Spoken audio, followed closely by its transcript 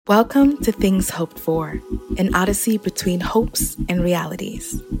Welcome to Things Hoped For, an odyssey between hopes and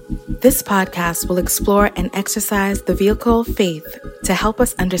realities. This podcast will explore and exercise the vehicle of faith to help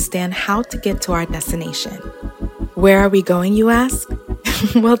us understand how to get to our destination. Where are we going, you ask?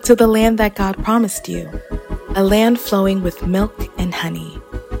 Well, to the land that God promised you, a land flowing with milk and honey.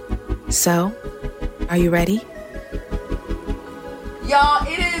 So, are you ready? Y'all,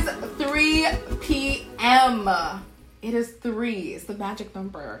 it is 3 p.m. It is 3. It's the magic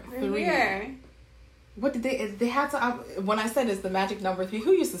number. We're 3. here. What did they had to, when I said it's the magic number 3,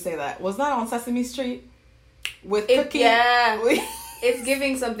 who used to say that? Was that on Sesame Street? With Cookie? Yeah. It's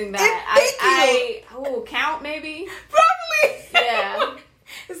giving something that count maybe? Probably. Yeah.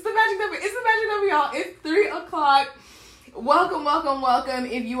 It's the magic number. It's the magic number, y'all. It's 3 o'clock. Welcome, welcome, welcome.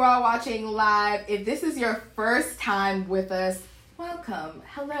 If you are watching live, if this is your first time with us, welcome.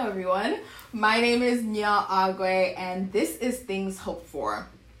 Hello, everyone. My name is Nya Agwe, and this is Things Hoped For.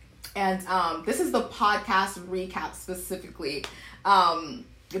 And this is the podcast recap specifically,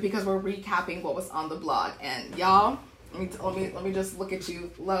 because we're recapping what was on the blog. And y'all, let me just look at you.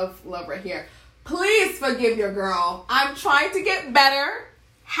 Love right here. Please forgive your girl. I'm trying to get better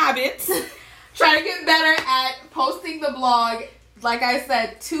habits. Trying to get better at posting the blog. Like I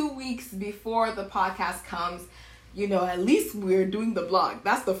said, 2 weeks before the podcast comes. You know, at least we're doing the blog.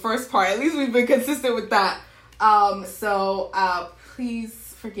 That's the first part. At least we've been consistent with that. So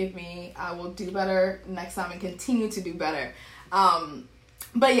please forgive me. I will do better next time and continue to do better.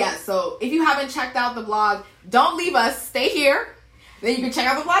 But yeah, so if you haven't checked out the blog, don't leave us. Stay here. Then you can check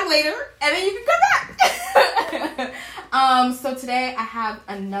out the blog later, and then you can come back. So today I have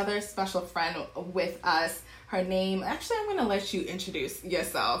another special friend with us. Her name, actually, I'm going to let you introduce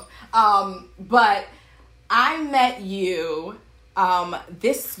yourself. But I met you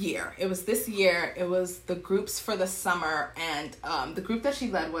this year. It was this year. It was the groups for the summer, and the group that she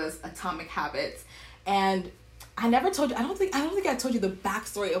led was Atomic Habits. And I never told you. I don't think I told you the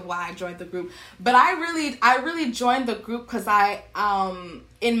backstory of why I joined the group. But I really joined the group because I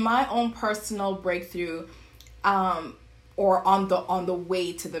in my own personal breakthrough, or on the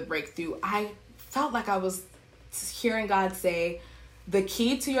way to the breakthrough, I felt like I was hearing God say, the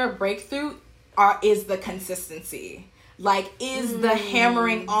key to your breakthrough is the consistency. Like, is the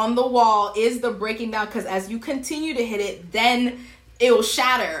hammering on the wall, is the breaking down, because as you continue to hit it, then it will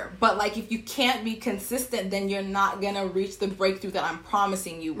shatter. But like, if you can't be consistent, then you're not gonna reach the breakthrough that I'm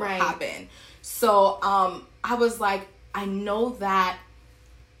promising you will happen. So I was like, I know that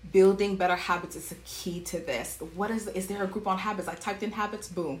building better habits is a key to this. Is there a group on habits? I typed in habits,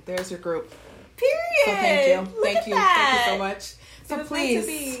 boom, there's your group. Period. So thank you. Thank you so much. So please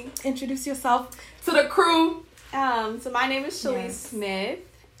nice introduce yourself to the crew. So my name is Sheliese Smith,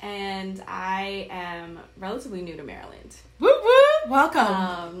 and I am relatively new to Maryland. Woo woo!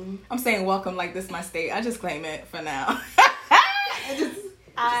 Welcome. I'm saying welcome like this is my state. I just claim it for now.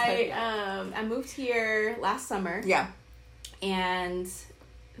 I moved here last summer. Yeah. And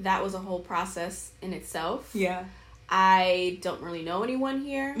that was a whole process in itself. Yeah. I don't really know anyone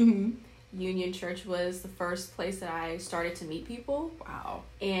here. Mm-hmm. Union Church was the first place that I started to meet people. Wow.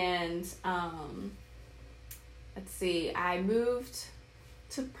 And let's see, I moved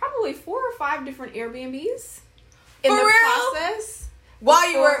to probably 4 or 5 different Airbnbs in the process. While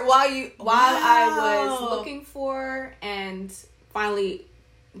I was looking for and finally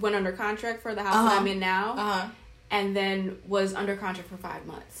went under contract for the house that I'm in now, and then was under contract for 5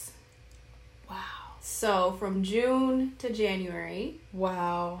 months. Wow. So from June to January,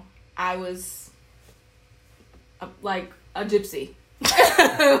 wow, I was like a gypsy.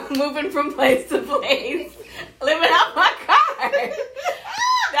 Moving from place to place, living out my car.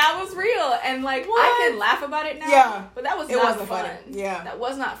 That was real, and like, what? I can laugh about it now. Yeah, but that was not fun. Funny. Yeah, that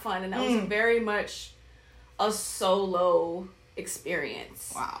was not fun, and that was very much a solo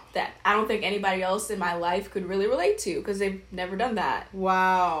experience. Wow, that I don't think anybody else in my life could really relate to because they've never done that.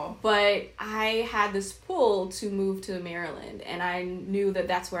 Wow. But I had this pull to move to Maryland, and I knew that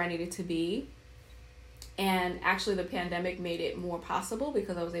that's where I needed to be. And actually, the pandemic made it more possible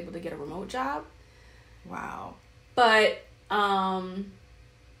because I was able to get a remote job. Wow. But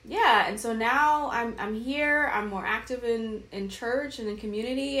yeah, and so now I'm here. I'm more active in church and in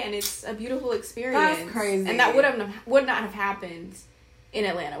community, and it's a beautiful experience. That's crazy. And that would not have happened in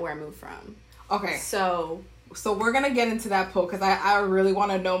Atlanta, where I moved from. Okay. So we're gonna get into that pull because I really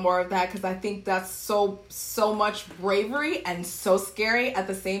want to know more of that because I think that's so much bravery and so scary at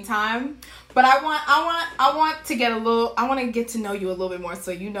the same time. But I want to get I want to get to know you a little bit more.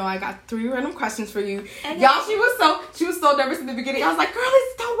 So I got 3 random questions for you. And y'all, she was so nervous in the beginning. I was like, girl,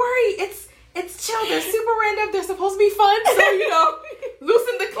 don't worry, It's chill. They're super random. They're supposed to be fun. So, you know,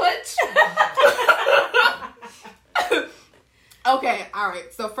 loosen the clutch. Okay. All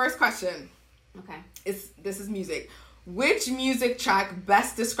right. So first question. Okay. This is music. Which music track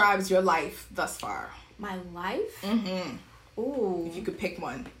best describes your life thus far? My life? Mm-hmm. Ooh. If you could pick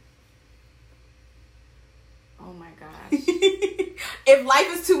one. Oh my gosh. If life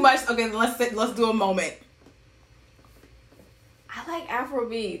is too much, okay, then let's do a moment. I like Afro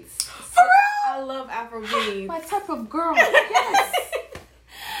beats. For real? I love Afro beats. My type of girl. Yes.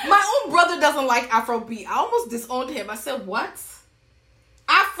 My own brother doesn't like Afrobeat. I almost disowned him. I said, what?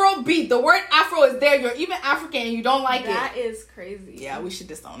 Afrobeat. The word Afro is there. You're even African and you don't like That is crazy. Yeah, we should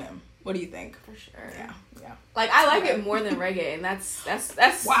disown him. What do you think? For sure. Yeah. Like, I like it more than reggae, and that's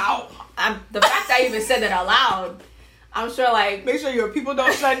Wow. The fact I even said that out loud, I'm sure, like... Make sure your people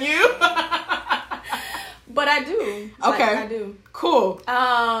don't shun you. But I do. Okay. I do. Cool.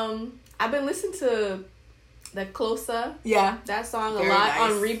 I've been listening to the Closer. Yeah. That song Very a lot nice.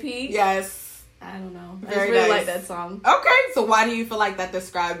 on repeat. Yes. I don't know. I Very just really nice. like that song. Okay. So why do you feel like that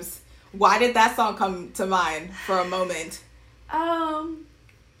describes... Why did that song come to mind for a moment?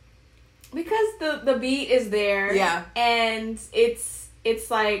 Because the beat is there. Yeah. And it's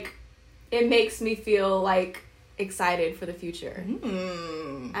like, it makes me feel like excited for the future.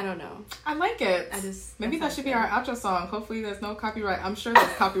 I don't know. I like it. Maybe that should be our outro song. Hopefully there's no copyright. I'm sure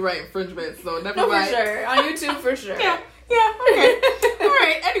there's copyright infringement, so never No, mind. for sure. On YouTube, for sure. Yeah, okay. All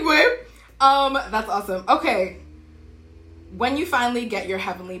right, anyway. That's awesome. Okay. When you finally get your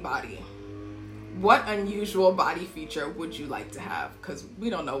heavenly body, what unusual body feature would you like to have? Because we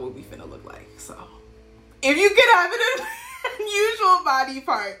don't know what we finna look like. So, if you could have an unusual body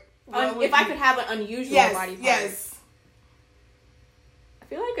part, If I could have an unusual body part. Yes. I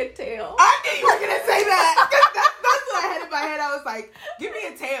feel like a tail. I knew you were gonna say that. 'Cause that's what I had in my head. I was like, give me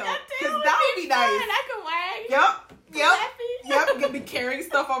a tail. Because that would be nice. I could wag. Yep. Gonna be carrying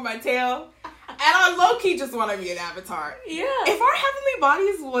stuff on my tail. And I low-key just want to be an avatar. Yeah. If our heavenly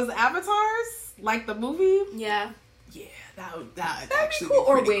bodies was avatars, like the movie. Yeah. Yeah, that'd That'd actually be cool.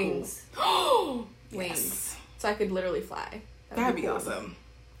 Or pretty wings. Cool. Wings. Yes. So I could literally fly. That'd be cool. awesome.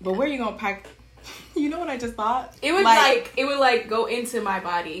 But where are you gonna pack? You know what I just thought? It would it would go into my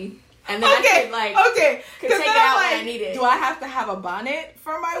body, and then I could take it out when I need it. Do I have to have a bonnet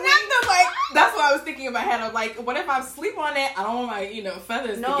for my wings? That's what I was thinking in my head. I'm like, what if I sleep on it? I don't want my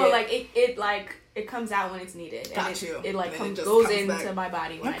feathers. No, to get... it comes out when it's needed. Got and you. It just goes comes into back. my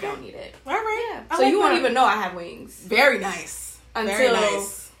body when I don't need it. All right. Yeah. I So like you won't that. even know I have wings. Very nice. Very Until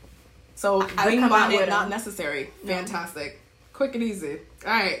nice. So I wing come out bonnet with not them. necessary. No. Fantastic. Quick and easy.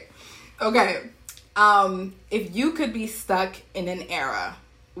 All right. Okay. If you could be stuck in an era,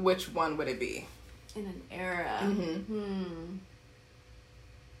 which one would it be? In an era. Mm-hmm.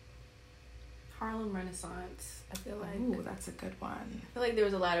 Harlem Renaissance. I feel like. Ooh, that's a good one. I feel like there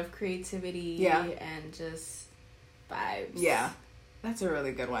was a lot of creativity and just vibes. Yeah. That's a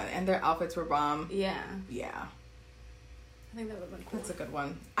really good one. And their outfits were bomb. Yeah. Yeah. I think that would have been cool. That's a good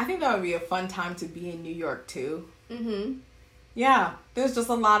one. I think that would be a fun time to be in New York too. Mm-hmm. Yeah. There's just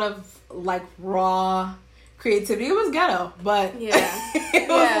a lot of raw creativity. It was ghetto, but Yeah. it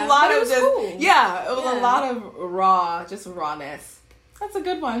was a lot but of it was just cool. Yeah, it was a lot of rawness. That's a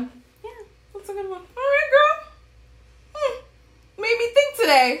good one. Yeah. That's a good one. All right, girl. Made me think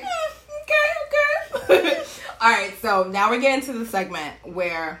today. Okay. All right, so now we're getting to the segment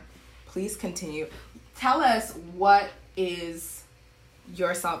where, please continue. Tell us, what is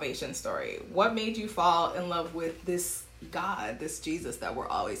your salvation story? What made you fall in love with this God, this Jesus that we're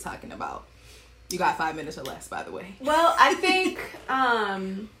always talking about? You got 5 minutes or less, by the way. Well, I think it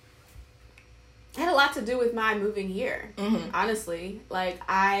had a lot to do with my moving here. Mm-hmm. Honestly,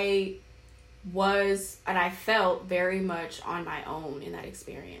 I was and I felt very much on my own in that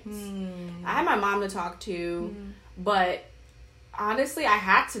experience. I had my mom to talk to, but honestly, I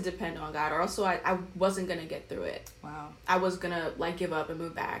had to depend on God, or else I wasn't gonna get through it. Wow. I was gonna give up and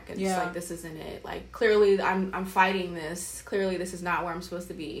move back, and Yeah. just this isn't it. Clearly, I'm fighting this. Clearly, this is not where I'm supposed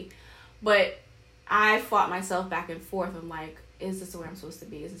to be. But I fought myself back and forth. I'm like, is this where I'm supposed to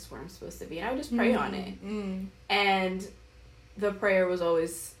be? Is this where I'm supposed to be? And I would just pray on it, and the prayer was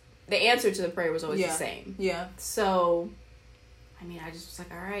always. The answer to the prayer was always the same. Yeah. So, I just was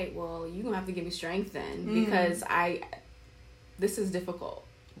like, all right, well, you're going to have to give me strength then, because this is difficult.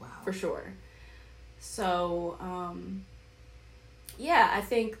 Wow. For sure. So, I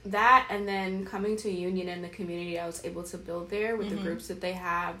think that, and then coming to Union and the community I was able to build there with the groups that they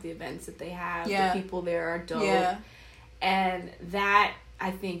have, the events that they have, the people there are dope. Yeah. And that,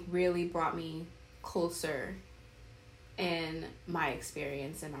 I think, really brought me closer in my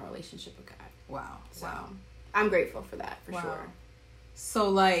experience and my relationship with God. Wow. So I'm grateful for that, for sure. So,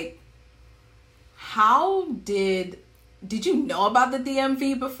 like, how did you know about the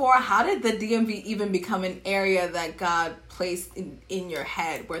DMV before? How did the DMV even become an area that God placed in your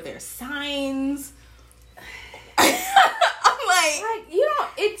head? Were there signs? I'm like,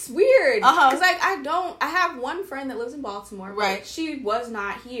 it's weird. Uh-huh. Because, like, I have one friend that lives in Baltimore. Right. She was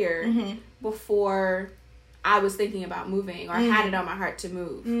not here before I was thinking about moving or had it on my heart to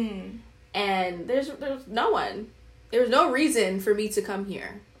move. And there's no one. There was no reason for me to come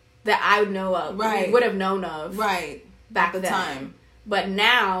here that I would know of. Right. Would have known of. Right. Back at the then. time. But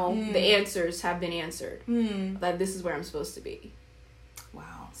now the answers have been answered. That this is where I'm supposed to be.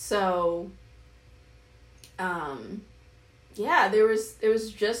 Wow. So, yeah, there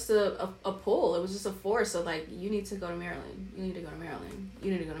was just a pull. It was just a force of like, you need to go to Maryland. You need to go to Maryland.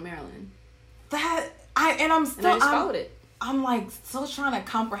 You need to go to Maryland. I just followed it. I'm like still trying to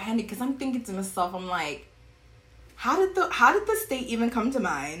comprehend it because I'm thinking to myself, I'm like, how did the state even come to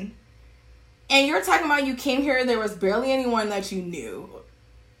mind? And you're talking about you came here, there was barely anyone that you knew,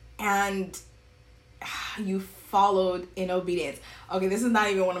 and you followed in obedience. Okay, this is not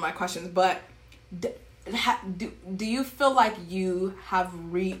even one of my questions, but do you feel like you have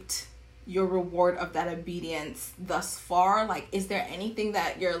reaped your reward of that obedience thus far? Like, is there anything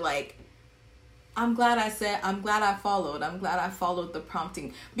that you're like, I'm glad I followed the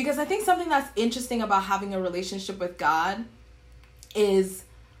prompting? Because I think something that's interesting about having a relationship with God is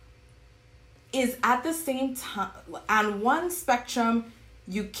at the same time, on one spectrum,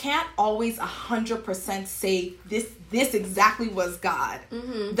 you can't always 100% say this exactly was God.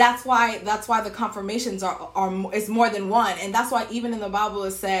 That's why the confirmations is more than one, and that's why even in the Bible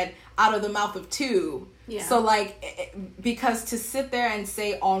it said out of the mouth of two. Yeah. So like, because to sit there and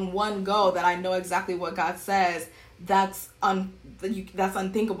say on one go that I know exactly what God says, that's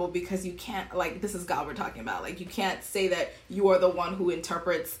unthinkable, because you can't, like, this is God we're talking about. Like, you can't say that you are the one who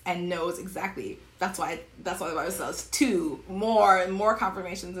interprets and knows exactly. That's why the Bible says more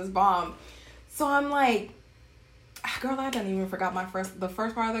confirmations is bomb. So I'm like, girl, I didn't even forgot the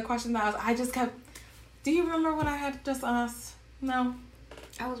first part of the question that I just kept. Do you remember what I had just asked? No.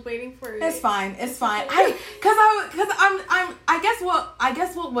 I was waiting for it. It's fine. I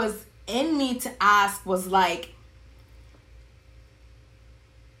guess what was in me to ask was like,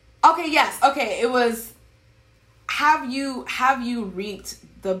 it was, have you reaped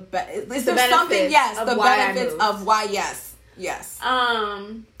the benefits of why yes.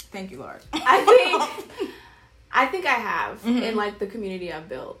 Thank you, Lord. I think I have in like the community I've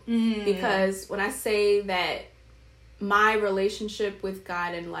built, because when I say that my relationship with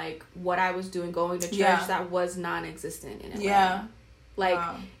God and like what I was doing, going to church, that was non-existent in Atlanta.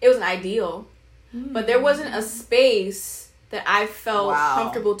 It was an ideal, but there wasn't a space that I felt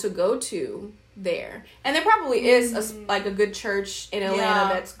comfortable to go to there. And there probably is a good church in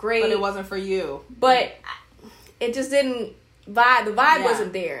Atlanta that's great, but it wasn't for you. But it just didn't vibe. The vibe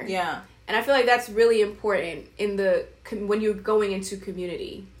wasn't there. Yeah. And I feel like that's really important when you're going into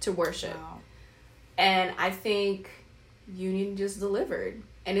community to worship. Wow. And I think Union just delivered.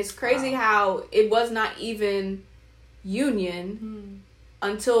 And it's crazy how it was not even Union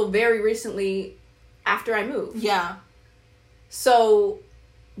until very recently after I moved. Yeah. So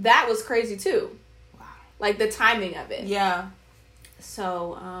that was crazy too. Wow. Like the timing of it. Yeah.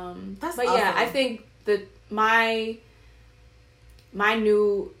 So, but awesome. Yeah, I think that my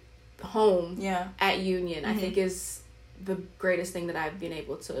new home at Union, I think, is the greatest thing that I've been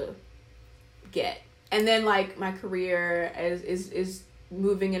able to get. And then like my career is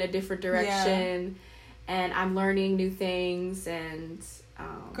moving in a different direction, and I'm learning new things, and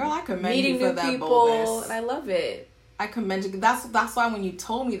girl, I commend meeting you for new that people, boldness. and I love it. I commend you. That's why when you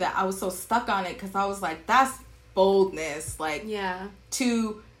told me that, I was so stuck on it, because I was like, that's boldness. Like,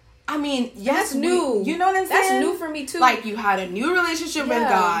 I mean, yes, that's new. You know what I'm saying? That's new for me too. Like, you had a new relationship with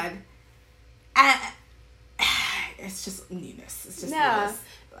God, and it's just newness. It's just newness.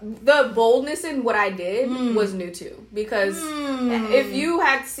 The boldness in what I did was new too, because if you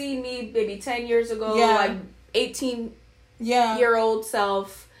had seen me maybe 10 years ago, like 18-year-old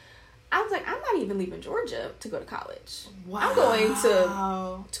self, I was like, I'm not even leaving Georgia to go to college. Wow. I'm going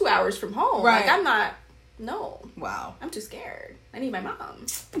to 2 hours from home. Right. Like, I'm not. No. Wow. I'm too scared. I need my mom.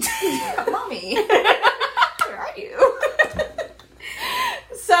 Mommy. Where are you?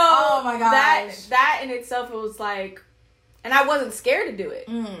 So, oh my gosh. That in itself, it was like, and I wasn't scared to do it.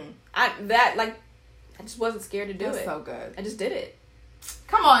 I just wasn't scared to do it. That's so good. I just did it.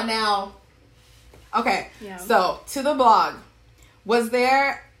 Come on now. Okay. Yeah. So, to the blog. Was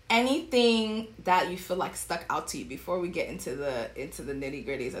there anything that you feel like stuck out to you before we get into the nitty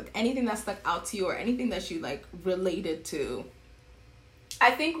gritties? Anything that stuck out to you, or anything that you like related to?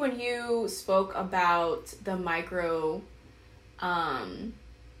 I think when you spoke about the micro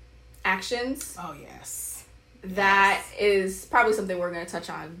actions. Oh, yes. That is probably something we're going to touch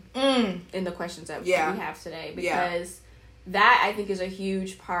on in the questions that we have today. Because that, I think, is a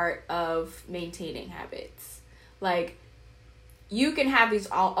huge part of maintaining habits. Like, you can have these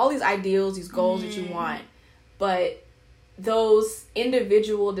all these ideals, these goals that you want, but those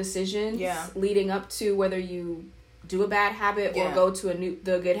individual decisions leading up to whether you do a bad habit or go to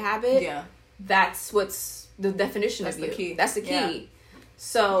the good habit, that's what's the definition of you. That's the key. That's the key. Yeah.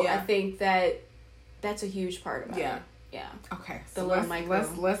 So I think that's a huge part about it. Yeah. Okay. So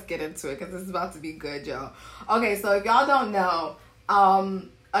let's get into it, because this is about to be good, y'all. Okay, so if y'all don't know,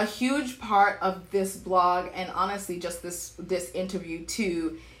 a huge part of this blog, and honestly just this interview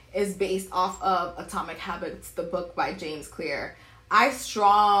too, is based off of Atomic Habits, the book by James Clear. I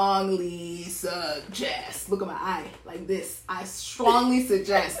strongly suggest, look at my eye like this, I strongly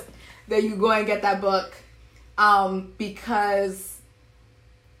suggest that you go and get that book, because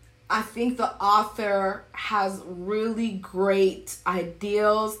I think the author has really great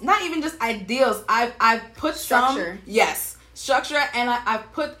ideals. Not even just ideals. I've put structure. Structure, and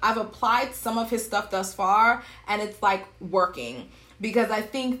I've applied some of his stuff thus far, and it's like working, because I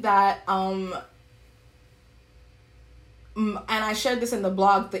think that and I shared this in the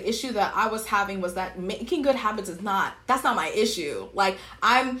blog, the issue that I was having was that making good habits that's not my issue. Like,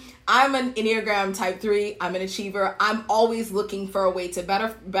 I'm an Enneagram type 3, I'm an achiever, I'm always looking for a way to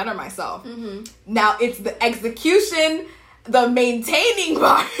better myself. Now it's the execution, the maintaining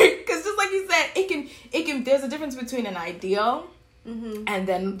part, because just like you said, it can there's a difference between an ideal and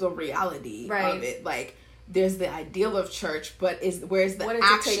then the reality of it. Like, there's the ideal of church, but where's the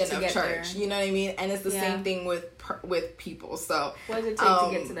action of church? There? You know what I mean? And it's the same thing with people. So what does it take to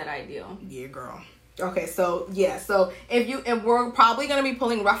get to that ideal? Yeah, girl. Okay, so if we're probably gonna be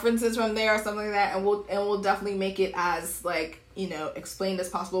pulling references from there or something like that, and we'll definitely make it as like, you know, explained as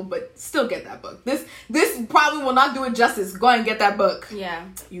possible, but still get that book. This probably will not do it justice. Go and get that book. Yeah,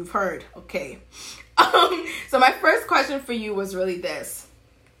 you've heard. Okay. So my first question for you was really this.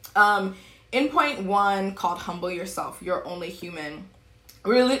 In point 1, called Humble Yourself, You're Only Human,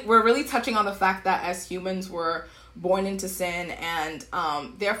 we're really touching on the fact that as humans we're born into sin, and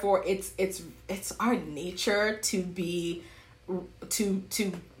therefore it's our nature to be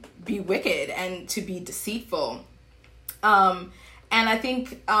wicked and to be deceitful. And I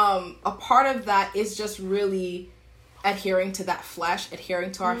think a part of that is just really adhering to that flesh,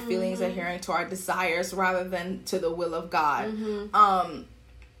 adhering to our feelings, adhering to our desires, rather than to the will of God.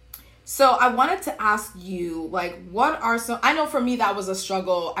 So I wanted to ask you, like, what are some... I know for me that was a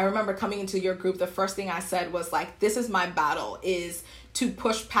struggle. I remember coming into your group, the first thing I said was, like, this is my battle, is to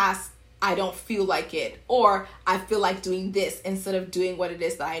push past, I don't feel like it, or I feel like doing this instead of doing what it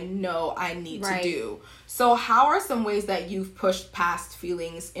is that I know I need to do. So how are some ways that you've pushed past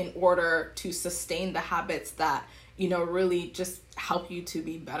feelings in order to sustain the habits that, you know, really just help you to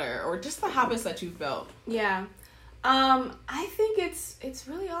be better, or just the habits that you've built? Yeah. I think it's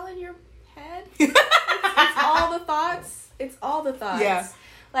really all in your head. It's all the thoughts. It's all the thoughts. Yeah.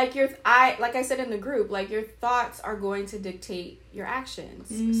 Like like I said in the group, like, your thoughts are going to dictate your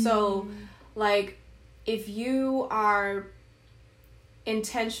actions. So, like, if you are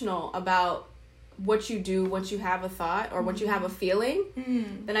intentional about what you do once you have a thought or once you have a feeling,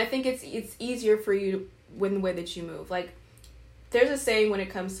 then I think it's easier for you in the way that you move. Like, there's a saying when it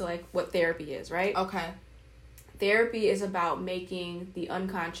comes to, like, what therapy is, right? Okay. Therapy is about making the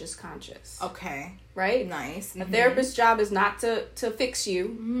unconscious conscious. Okay. Right? Nice. A therapist's job is not to fix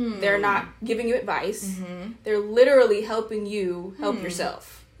you. They're not giving you advice. They're literally helping you help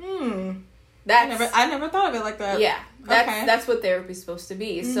yourself. I never thought of it like that. Yeah. That's what therapy's supposed to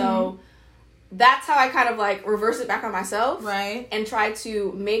be. So that's how I kind of, like, reverse it back on myself. Right. And try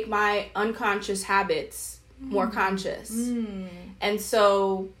to make my unconscious habits more conscious. And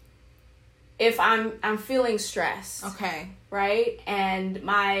so if I'm feeling stressed, okay, right, and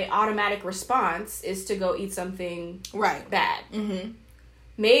my automatic response is to go eat something bad,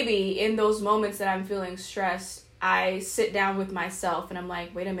 maybe in those moments that I'm feeling stressed, I sit down with myself and I'm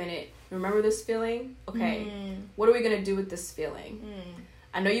like, wait a minute, remember this feeling? Okay, what are we gonna do with this feeling?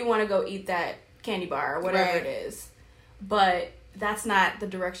 I know you want to go eat that candy bar or whatever it is, but that's not the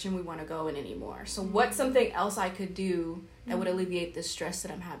direction we want to go in anymore. So what's something else I could do that would alleviate the stress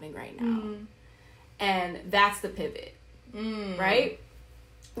that I'm having right now? And that's the pivot, right?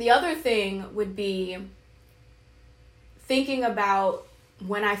 The other thing would be thinking about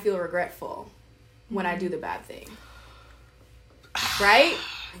when I feel regretful when I do the bad thing. Right?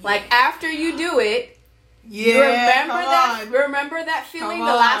 Like after you do it, you remember that feeling the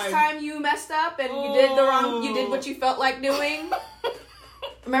last time you messed up and you did what you felt like doing?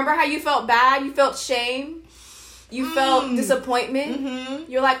 Remember how you felt bad? You felt shame? You felt disappointment?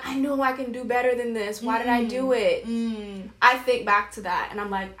 Mm-hmm. You're like, I know I can do better than this. Why did I do it? I think back to that and I'm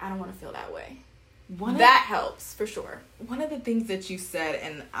like, I don't want to feel that way. That helps for sure. One of the things that you said,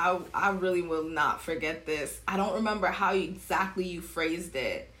 and I really will not forget this. I don't remember how exactly you phrased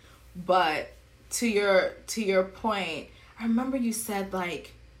it, but to your point, I remember you said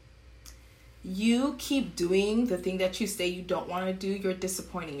like, you keep doing the thing that you say you don't want to do, you're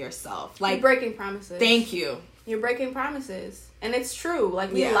disappointing yourself. Like, you're breaking promises. Thank you. You're breaking promises. And it's true.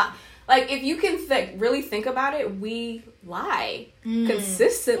 Like, we lie. Like, if you can really think about it, we lie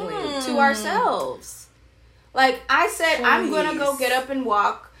consistently to ourselves. Like, I said, I'm going to go get up and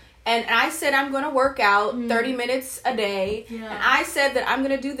walk. And I said, I'm going to work out 30 minutes a day. Yeah. And I said that I'm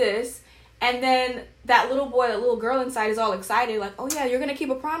going to do this. And then that little girl inside is all excited. Like, oh, yeah, you're going to keep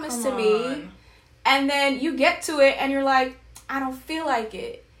a promise to me. And then you get to it and you're like, I don't feel like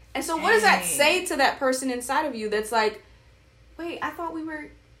it. And so what does that say to that person inside of you that's like, wait, I thought we were...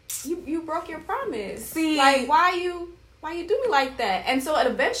 You broke your promise. See, like why you do me like that? And so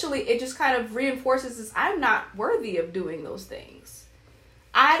eventually it just kind of reinforces this. I'm not worthy of doing those things.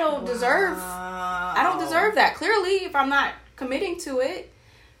 I don't deserve that. Clearly, if I'm not committing to it.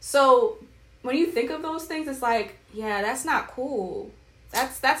 So when you think of those things, it's like, yeah, that's not cool.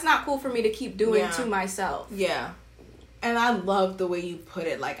 That's not cool for me to keep doing to myself. Yeah. And I love the way you put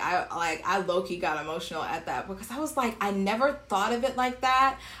it. I low-key got emotional at that because I was like, I never thought of it like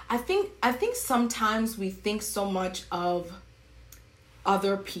that. I think sometimes we think so much of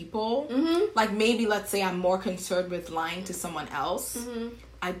other people. Mm-hmm. Like maybe, let's say I'm more concerned with lying to someone else. Mm-hmm.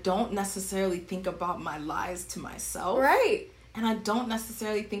 I don't necessarily think about my lies to myself. Right. And I don't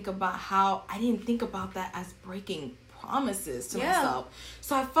necessarily think about how I didn't think about that as breaking promises to myself.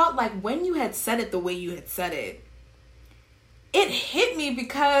 So I felt like when you had said it the way you had said it, it hit me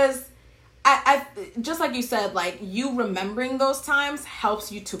because I just like you said, like you remembering those times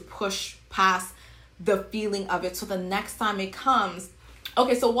helps you to push past the feeling of it. So the next time it comes,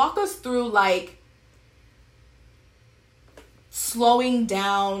 okay, so walk us through like slowing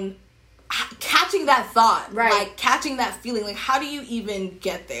down, catching that thought, right? Like catching that feeling. Like how do you even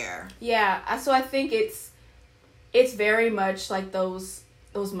get there? Yeah, so I think it's very much like those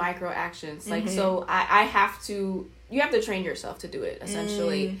micro actions. Like so I have to. You have to train yourself to do it,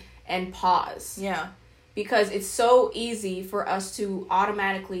 essentially, and pause. Yeah. Because it's so easy for us to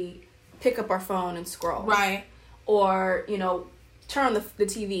automatically pick up our phone and scroll. Right. Or, turn on the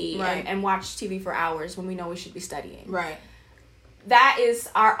TV and watch TV for hours when we know we should be studying. Right. That is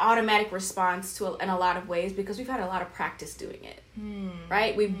our automatic response in a lot of ways because we've had a lot of practice doing it.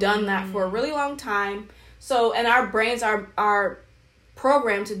 Right? We've done that for a really long time. So, and our brains are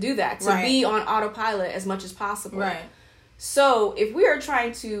programmed to do that, to be on autopilot as much as possible. Right. So if we are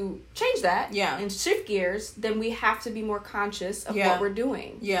trying to change that and shift gears, then we have to be more conscious of what we're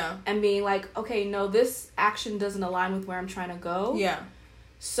doing. Yeah. And being like, okay, no, this action doesn't align with where I'm trying to go. Yeah.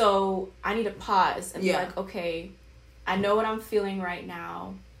 So I need to pause and be like, okay, I know what I'm feeling right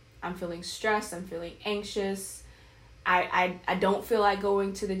now. I'm feeling stressed. I'm feeling anxious. I don't feel like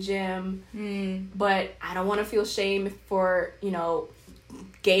going to the gym, but I don't want to feel shame for,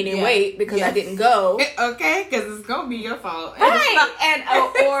 gaining weight because I didn't go. Okay, because it's going to be your fault. Right. And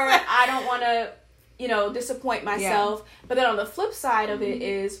or I don't want to, disappoint myself. Yeah. But then on the flip side of it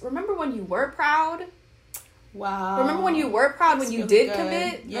is, remember when you were proud? Wow. Remember when you were proud when you did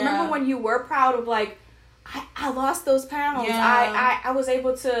commit? Yeah. Remember when you were proud of like, I lost those pounds. Yeah. I was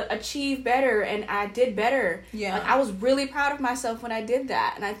able to achieve better and I did better. Yeah. Like I was really proud of myself when I did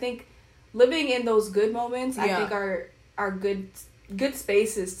that. And I think living in those good moments, I think are good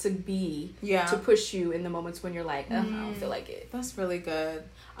spaces to be to push you in the moments when you're like, I don't feel like it. That's really good.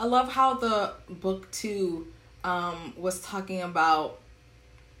 I love how the book too was talking about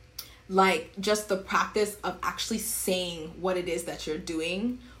like just the practice of actually saying what it is that you're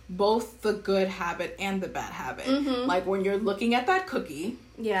doing, both the good habit and the bad habit. Like when you're looking at that cookie,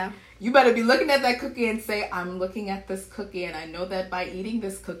 you better be looking at that cookie and say, I'm looking at this cookie and I know that by eating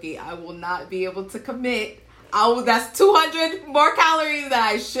this cookie I will not be able to commit. That's 200 more calories that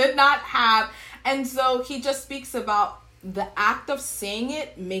I should not have. And so he just speaks about the act of saying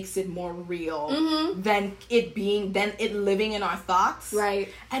it makes it more real than it living in our thoughts. Right.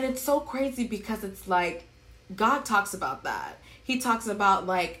 And it's so crazy because it's like God talks about that. He talks about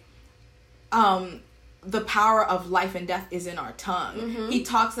like the power of life and death is in our tongue. Mm-hmm. He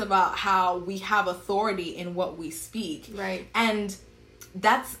talks about how we have authority in what we speak. Right. And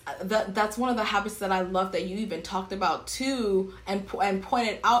that's one of the habits that I love that you even talked about too, and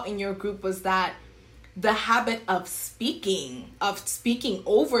pointed out in your group, was that the habit of speaking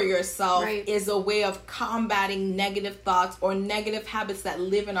over yourself right. is a way of combating negative thoughts or negative habits that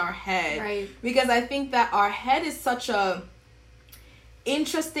live in our head. Right. Because I think that our head is such a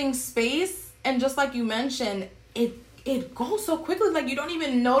interesting space, and just like you mentioned, it goes so quickly, like you don't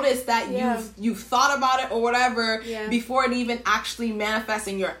even notice that you've thought about it or whatever before it even actually manifests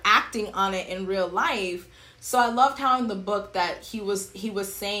and you're acting on it in real life. So I loved how in the book that he was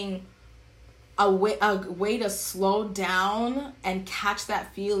saying a way to slow down and catch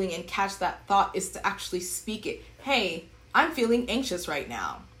that feeling and catch that thought is to actually speak it. Hey, I'm feeling anxious right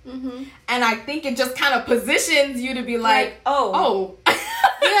now. Mm-hmm. And I think it just kind of positions you to be like oh.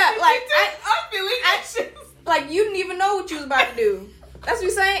 Yeah, like I'm feeling anxious. Like you didn't even know what you was about to do. That's what you're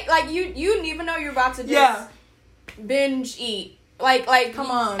saying. Like you didn't even know you're about to just binge eat. Like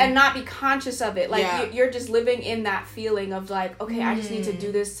come on, and not be conscious of it. Like you're just living in that feeling of like, okay, I just need to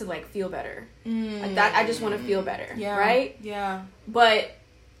do this to like feel better. Like that, I just want to feel better. Yeah. Right. Yeah. But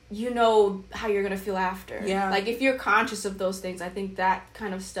you know how you're gonna feel after. Yeah. Like if you're conscious of those things, I think that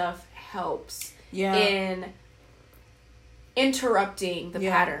kind of stuff helps. Yeah. In interrupting the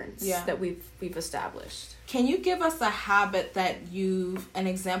patterns that we've established. Can you give us an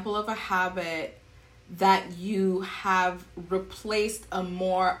example of a habit that you have replaced a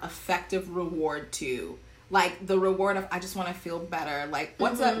more effective reward to? Like the reward of I just want to feel better. Like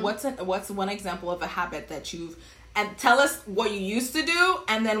what's one example of a habit that you've, and tell us what you used to do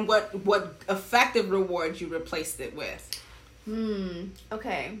and then what effective reward you replaced it with.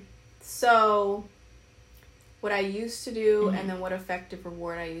 Okay. So what I used to do and then what effective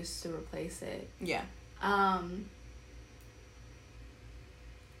reward I used to replace it. Yeah. I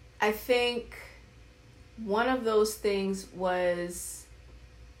think one of those things was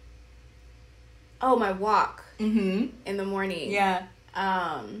my walk in the morning. Yeah.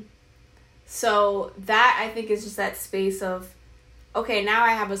 So that I think is just that space of, okay, now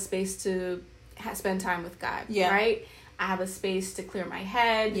I have a space to spend time with God. Yeah. Right? I have a space to clear my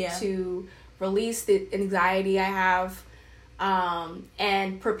head, yeah. to release the anxiety I have,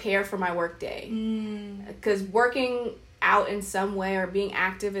 and prepare for my work day. Because working out in some way or being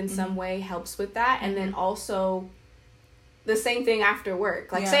active in some way helps with that. And then also the same thing after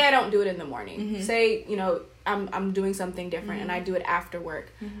work. Like say I don't do it in the morning. Say, I'm doing something different and I do it after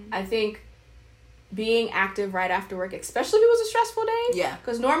work. I think being active right after work, especially if it was a stressful day. Yeah.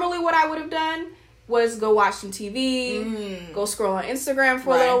 Because normally what I would have done was go watch some TV, go scroll on Instagram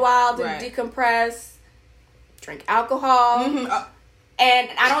for a little while to decompress, drink alcohol. And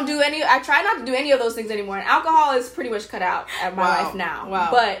I try not to do any of those things anymore. And alcohol is pretty much cut out at my life now.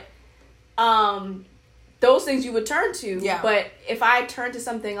 Wow. But those things you would turn to. Yeah. But if I turn to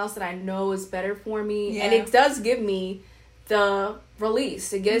something else that I know is better for me, and it does give me the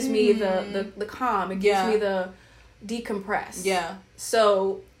release. It gives me the calm. It gives me the decompress. Yeah.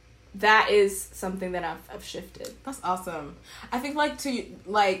 So that is something that I've shifted. That's awesome. I think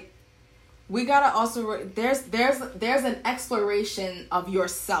we gotta also there's an exploration of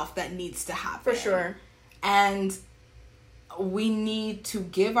yourself that needs to happen for sure, and we need to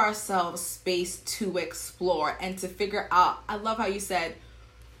give ourselves space to explore and to figure out. I love how you said,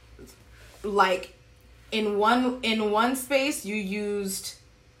 like, in one space you used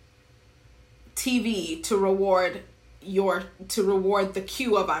TV to reward the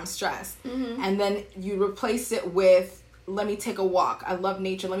cue of I'm stressed, and then you replace it with let me take a walk. I love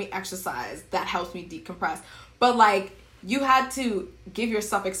nature. Let me exercise. That helps me decompress. But like you had to give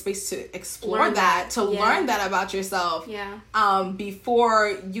yourself a space to explore learn that about yourself. Yeah.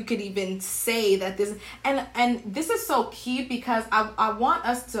 Before you could even say that this and this is so key because I want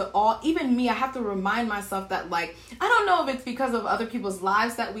us to all, even me, I have to remind myself that like I don't know if it's because of other people's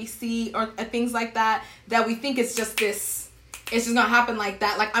lives that we see or things like that we think it's just this. It's just gonna happen like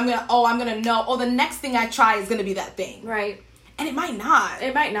that. Like I'm gonna know. The next thing I try is gonna be that thing. Right. And it might not.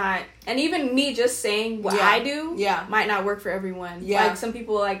 And even me just saying what I do might not work for everyone. Yeah. Like some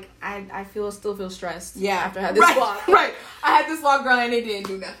people I still feel stressed after I had this walk. Right. I had this walk, girl, and it didn't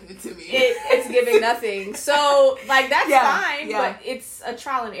do nothing to me. It's giving nothing. So like that's fine, but it's a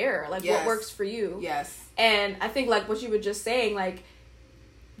trial and error. Like what works for you. Yes. And I think like what you were just saying, like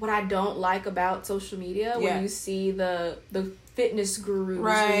what I don't like about social media when you see the fitness gurus,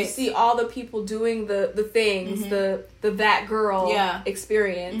 when you see all the people doing the things, the that girl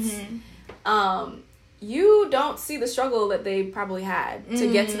experience, you don't see the struggle that they probably had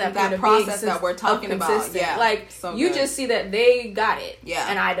to get to that point of process that we're talking about. Yeah, like so you just see that they got it,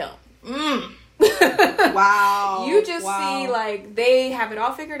 and I don't. Wow. You just see like they have it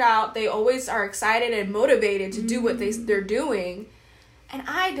all figured out. They always are excited and motivated to do what they're doing, and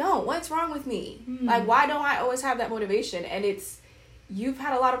I don't. What's wrong with me? Like, why don't I always have that motivation? And you've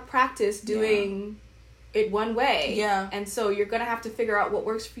had a lot of practice doing it one way, and so you're gonna have to figure out what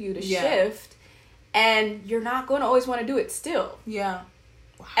works for you to shift. And you're not going to always want to do it still. Yeah.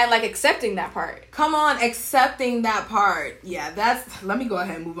 Wow. And, like, accepting that part. Come on, accepting that part. Yeah, let me go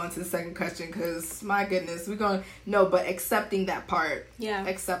ahead and move on to the second question because, my goodness, but accepting that part. Yeah.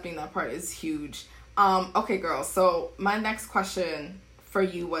 Accepting that part is huge. Okay, girl, so my next question for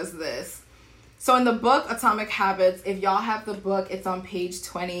you was this. So, in the book, Atomic Habits, if y'all have the book, it's on page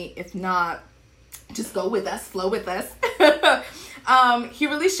 20. If not, just go with us, flow with us. He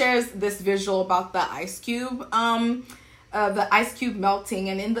really shares this visual about the ice cube melting,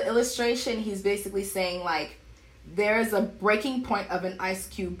 and in the illustration he's basically saying like there's a breaking point of an ice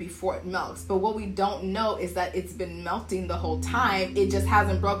cube before it melts, but what we don't know is that it's been melting the whole time. It just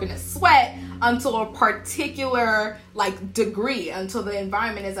hasn't broken a sweat until a particular like degree, until the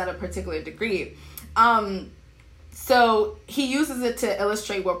environment is at a particular degree. So he uses it to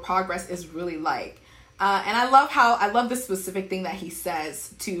illustrate what progress is really like. And I love this specific thing that he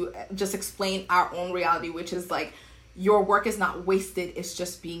says to just explain our own reality, which is like, your work is not wasted, it's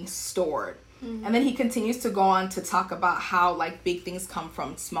just being stored. And then he continues to go on to talk about how like big things come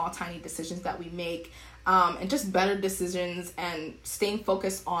from small, tiny decisions that we make, and just better decisions and staying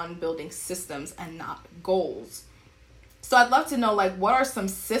focused on building systems and not goals. So I'd love to know, like, what are some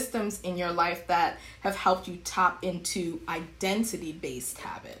systems in your life that have helped you tap into identity-based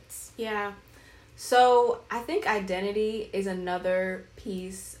habits? Yeah. So I think identity is another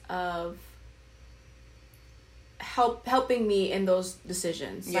piece of helping me in those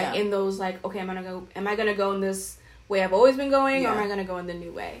decisions. Like in those like, okay, am I gonna go in this way I've always been going, or am I gonna go in the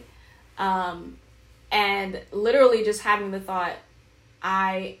new way? And literally just having the thought,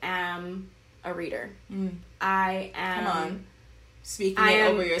 I am a reader. I am. Come on. Speaking it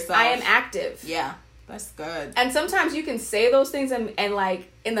over yourself. I am active. Yeah. That's good. And sometimes you can say those things and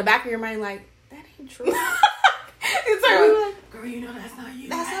like in the back of your mind, like, that ain't true. It's like, girl, you know that's not you.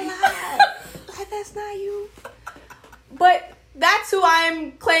 That's a lie. Like, that's not you. But that's who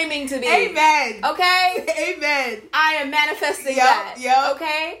I'm claiming to be. Amen. Okay? Amen. I am manifesting that. Yep.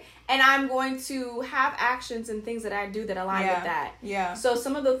 Okay? And I'm going to have actions and things that I do that align with that. Yeah. So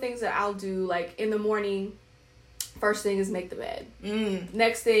some of the things that I'll do, like in the morning, first thing is make the bed.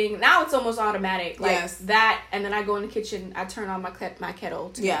 Next thing, now it's almost automatic. Like that, and then I go in the kitchen, I turn on my kettle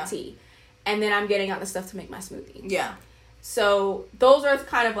to make tea. And then I'm getting out the stuff to make my smoothie. Yeah. So those are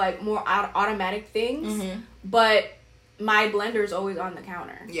kind of like more automatic things. But my blender is always on the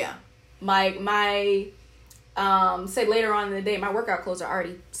counter. Yeah. My say later on in the day, my workout clothes are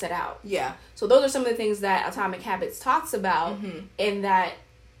already set out. Yeah. So those are some of the things that Atomic Habits talks about, in that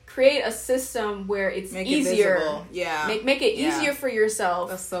create a system where it's easier. Make it easier for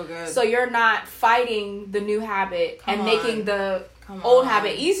yourself. That's so good. So you're not fighting the new habit making the old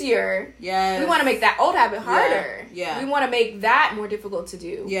habit easier. Yes. We want to make that old habit harder. Yeah. We want to make that more difficult to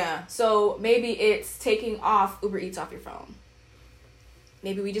do. Yeah. So maybe it's taking off Uber Eats off your phone.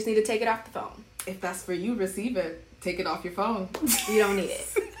 Maybe we just need to take it off the phone. If that's for you, receive it. Take it off your phone. You don't need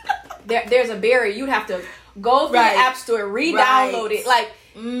it. There's a barrier. You'd have to go through the app store, re-download it, like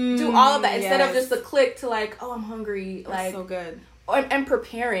do all of that instead of just the click to like, oh, I'm hungry. That's like so good. And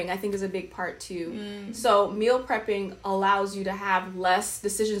preparing, I think, is a big part too. So meal prepping allows you to have less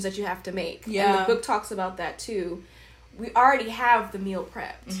decisions that you have to make. Yeah. And the book talks about that too. We already have the meal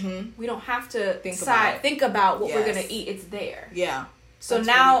prepped. We don't have to think about what we're gonna eat. It's there. Yeah. So that's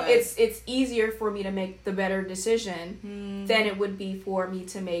now really it's easier for me to make the better decision than it would be for me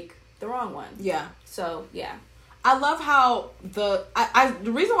to make the wrong one. Yeah. So yeah. I love how the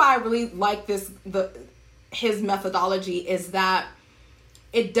reason why I really like his methodology is that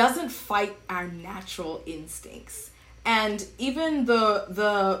it doesn't fight our natural instincts. And even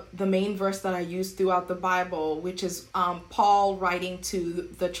the main verse that I use throughout the Bible, which is Paul writing to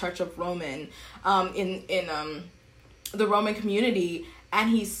the Church of Roman in the Roman community, and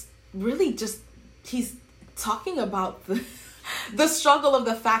he's really he's talking about the struggle of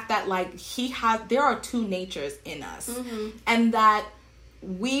the fact that like there are two natures in us, and that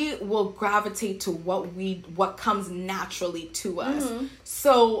we will gravitate to what comes naturally to us.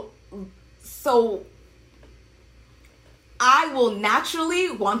 So I will naturally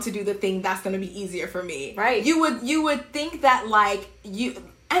want to do the thing that's going to be easier for me. Right. You would think that like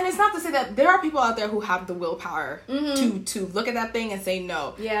And it's not to say that there are people out there who have the willpower to look at that thing and say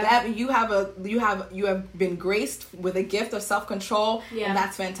no. Yeah. That you have been graced with a gift of self-control, and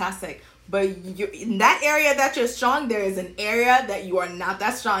that's fantastic. But in that area that you're strong, there is an area that you are not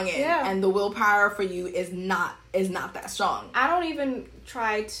that strong in, and the willpower for you is not that strong. I don't even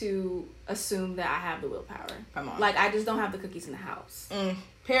try to assume that I have the willpower. Come on. Like, I just don't have the cookies in the house.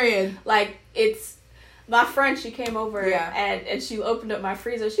 Period. Like, it's... My friend, she came over and she opened up my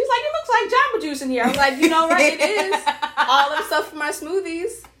freezer. She was like, it looks like Jamba Juice in here. I was like, you know what? It is. All the stuff for my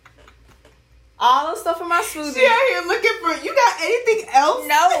smoothies. All the stuff for my smoothies. She out here looking for... You got anything else?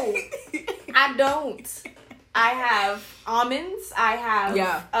 No. I don't. I have almonds. I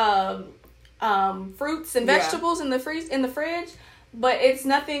have fruits and vegetables in the fridge. But it's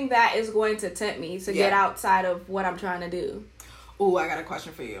nothing that is going to tempt me to get outside of what I'm trying to do. Ooh, I got a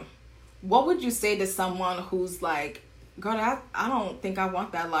question for you. What would you say to someone who's like, girl, I don't think I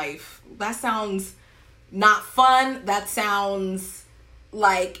want that life. That sounds not fun. That sounds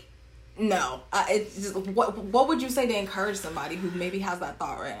like, no. It's just, what would you say to encourage somebody who maybe has that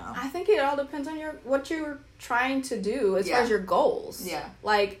thought right now? I think it all depends on what you're trying to do as far as your goals. Yeah.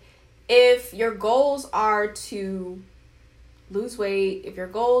 Like, if your goals are to lose weight, if your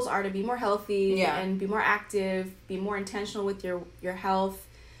goals are to be more healthy and be more active, be more intentional with your health,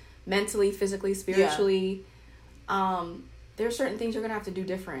 mentally, physically, spiritually, there are certain things you're gonna have to do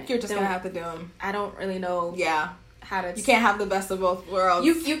different. You're just gonna have to do them. I don't really know how to... You can't have the best of both worlds.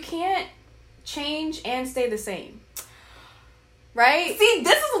 You can't change and stay the same, right? See, these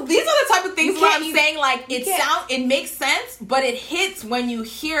are the type of things where I'm saying, like, it makes sense, but it hits when you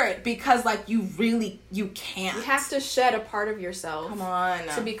hear it, because, like, you can't. You have to shed a part of yourself. Come on.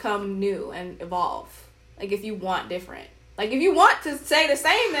 To become new and evolve. Like, if you want different. Like, if you want to stay the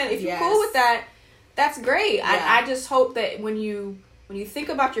same, then if you're cool with that, that's great. Yeah. I just hope that when you think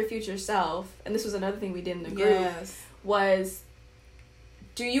about your future self, and this was another thing we did in the group, was,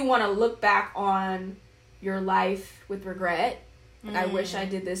 do you want to look back on your life with regret? Like, I wish I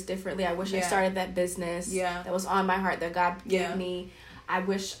did this differently. I wish I started that business that was on my heart that God gave me. I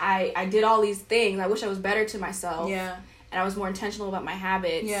wish I did all these things. I wish I was better to myself. Yeah. And I was more intentional about my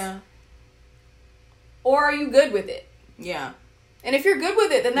habits. Yeah. Or are you good with it? Yeah. And if you're good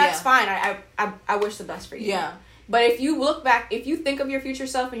with it, then that's fine. I wish the best for you. Yeah. But if you look back, if you think of your future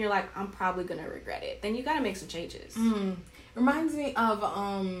self and you're like, I'm probably going to regret it, then you got to make some changes. Reminds me of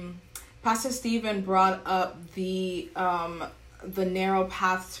Pastor Stephen brought up the narrow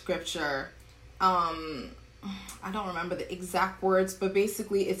path scripture. I don't remember the exact words, but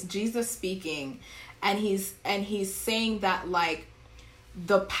basically it's Jesus speaking, and he's saying that, like,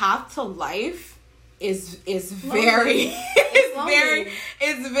 the path to life is very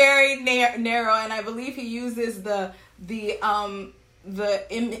very narrow, and I believe he uses the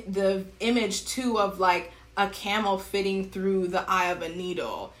image too of, like, a camel fitting through the eye of a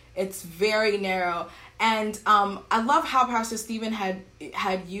needle. It's very narrow, and I love how Pastor Stephen had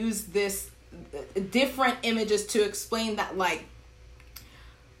used this different images to explain that, like,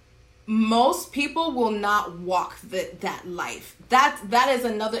 most people will not walk that life. That is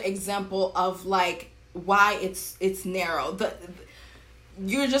another example of, like, why it's narrow.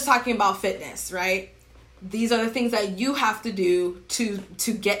 You're just talking about fitness, right? These are the things that you have to do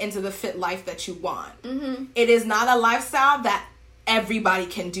to get into the fit life that you want. Mm-hmm. It is not a lifestyle that everybody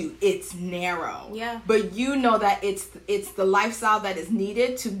can do. It's narrow. Yeah. But you know that it's the lifestyle that is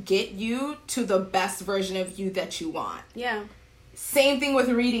needed to get you to the best version of you that you want. Yeah. Same thing with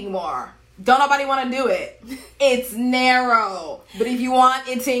reading more. Don't nobody want to do it. It's narrow. But if you want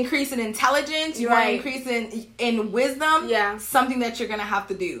it to increase in intelligence, you want to increase in wisdom, something that you're going to have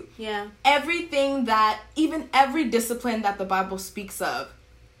to do. Yeah. Everything that, even every discipline that the Bible speaks of,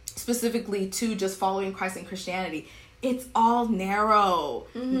 specifically to just following Christ in Christianity, it's all narrow.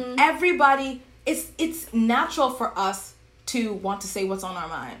 Mm-hmm. Everybody, it's natural for us to want to say what's on our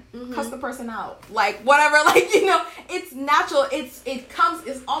mind. Mm-hmm. Cuss the person out. Like, whatever. Like, you know, it's natural. It's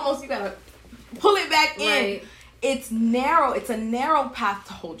almost, you gotta pull it back in. Right. It's narrow. It's a narrow path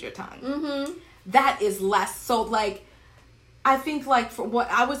to hold your tongue. Mm-hmm. That is less. So, like, I think, like, for what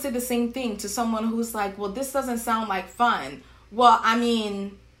I would say the same thing to someone who's like, well, this doesn't sound like fun. Well, I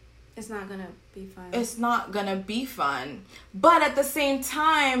mean, it's not gonna be fun. It's not gonna be fun. But at the same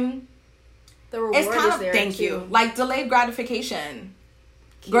time, the reward is there. Thank you. Like, delayed gratification.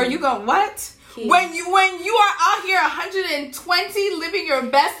 Key. Girl, you go, what? Key. When you are out here 120 living your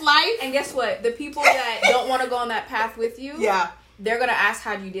best life. And guess what? The people that don't want to go on that path with you, they're going to ask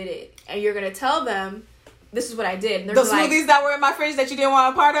how you did it. And you're going to tell them, this is what I did. And the smoothies that were in my fridge that you didn't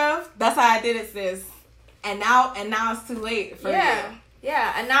want a part of, that's how I did it, sis. And now it's too late for you.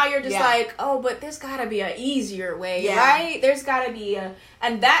 Yeah, and now you're just like, oh, but there's gotta be an easier way, right? There's gotta be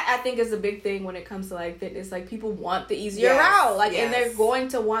and that I think is a big thing when it comes to like fitness. Like people want the easier route, like, and they're going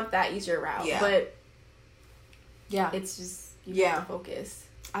to want that easier route, but it's just you have to focus.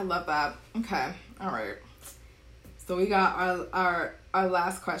 I love that. Okay, all right. So we got our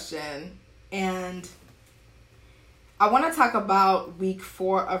last question, and I want to talk about week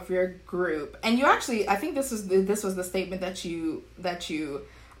 4 of your group. And you actually, I think this was the statement that you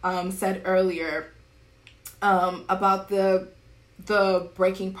said earlier about the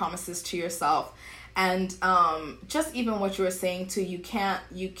breaking promises to yourself, and just even what you were saying too. You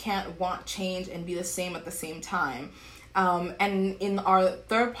can't want change and be the same at the same time. And in our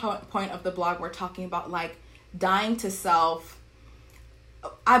third point of the blog, we're talking about like dying to self.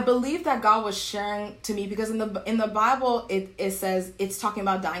 I believe that God was sharing to me, because in the Bible it says it's talking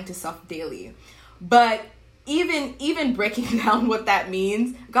about dying to self daily. But even breaking down what that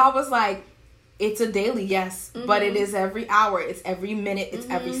means, God was like, it's a daily, yes, but it is every hour, it's every minute, it's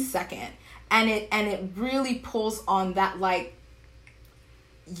every second. And it really pulls on that, like,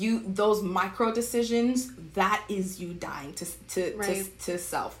 those micro decisions, that is you dying to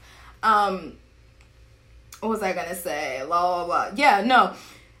self. What was I gonna say? Blah, blah, blah. Yeah, no.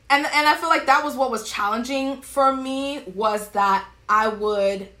 And I feel like that was what was challenging for me, was that I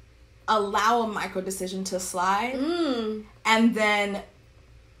would allow a micro decision to slide. And then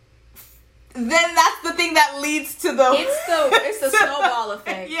that's the thing that leads to the... It's the snowball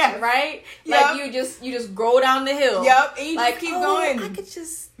effect, right? Yep. Like you just go down the hill. Yep, and you like, just keep going. I could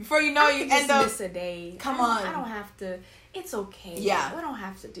just... Before you know, you end up... miss a day. Come on. I don't have to... It's okay. Yeah. We don't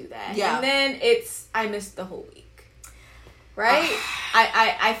have to do that. Yeah. And then I missed the whole week. Right?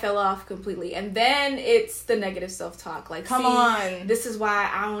 I fell off completely. And then it's the negative self-talk. Like, come on. This is why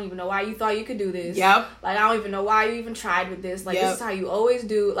I don't even know why you thought you could do this. Yep. Like, I don't even know why you even tried with this. Like, this is how you always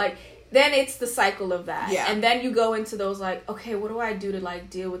do. Like, then it's the cycle of that. Yeah. And then you go into those, like, okay, what do I do to, like,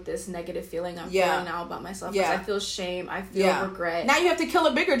 deal with this negative feeling I'm feeling now about myself? Because I feel shame. I feel regret. Now you have to kill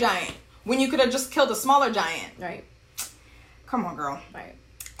a bigger giant when you could have just killed a smaller giant. Right. Come on, girl. Right.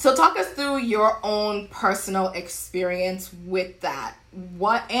 So talk us through your own personal experience with that.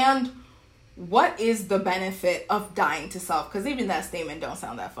 What is the benefit of dying to self? Because even that statement don't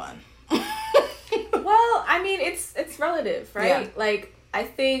sound that fun. Well, I mean, it's relative, right? Yeah. Like, I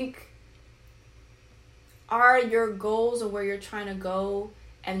think, are your goals and where you're trying to go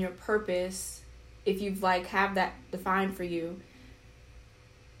and your purpose, if you've like have that defined for you,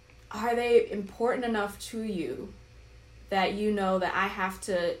 are they important enough to you that you know that I have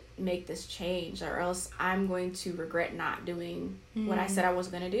to make this change, or else I'm going to regret not doing what I said I was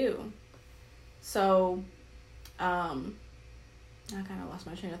going to do? So, I kind of lost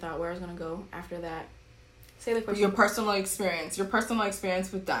my train of thought where I was going to go after that. Say the question. Your personal experience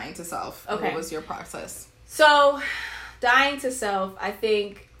with dying to self. Okay. What was your process? So, dying to self, I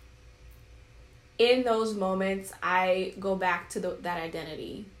think in those moments, I go back to that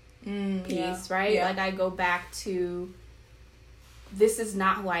identity piece, right? Yeah. Like, I go back to, this is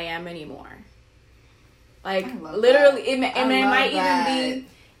not who I am anymore. Like, literally, it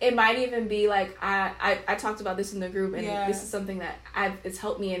might even be like, I talked about this in the group, and this is something that it's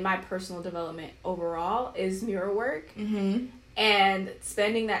helped me in my personal development overall, is mirror work. And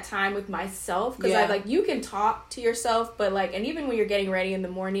spending that time with myself, because I like, you can talk to yourself, but like, and even when you're getting ready in the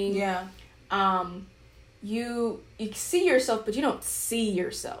morning, you see yourself, but you don't see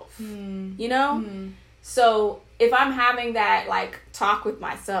yourself, you know? So if I'm having that like talk with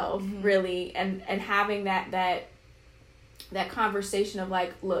myself, really, and having that conversation of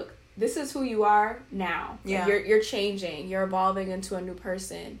like, look, this is who you are now. Yeah. Like, you're changing, you're evolving into a new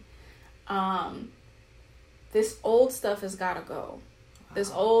person. This old stuff has got to go. Wow.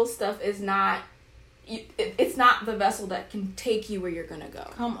 This old stuff is not, it's not the vessel that can take you where you're going to go.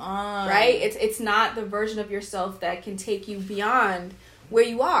 Come on. Right? It's not the version of yourself that can take you beyond where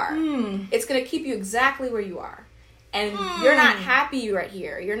you are. It's going to keep you exactly where you are. And you're not happy right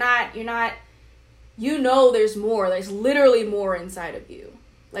here. You're not, you know, there's more. There's literally more inside of you.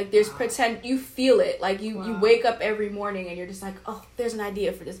 Like, there's pretend, you feel it. Like, you wake up every morning and you're just like, oh, there's an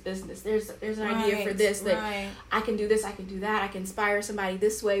idea for this business. There's an idea for this, that I can do this, I can do that, I can inspire somebody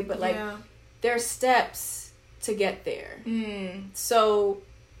this way. But, like, there are steps to get there. So,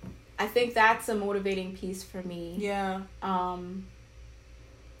 I think that's a motivating piece for me. Yeah.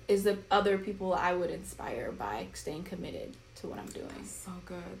 Is the other people I would inspire by staying committed to what I'm doing. That's so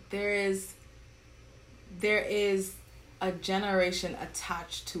good. There is a generation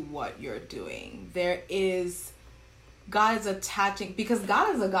attached to what you're doing. God is attaching, because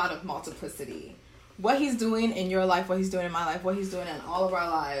God is a God of multiplicity. what he's doing in your life, what he's doing in my life, what he's doing in all of our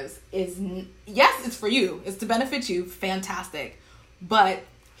lives is, yes, it's for you. It's to benefit you. Fantastic. But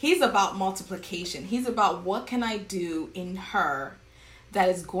he's about multiplication. He's about what can I do in her that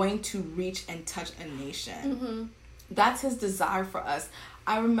is going to reach and touch a nation. That's his desire for us.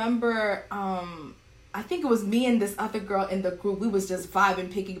 I remember, I think it was me and this other girl in the group. We was just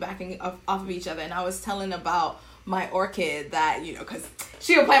vibing, piggybacking off of each other. And I was telling about my orchid that, you know, because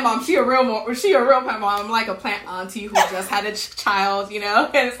she a plant mom. She a real plant mom. I'm like a plant auntie who just had a child, you know.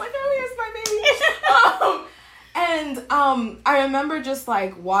 And it's like, oh, here's my baby. I remember just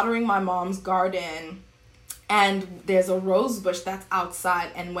like watering my mom's garden. And there's a rose bush that's outside.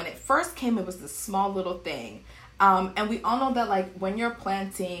 And when it first came, it was this small little thing. And we all know that, like, when you're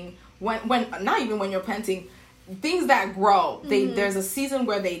planting, when not even when you're planting, things that grow, there's a season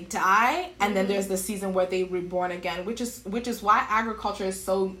where they die, and then there's the season where they reborn again, which is why agriculture is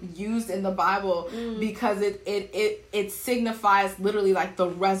so used in the Bible, because it signifies literally like the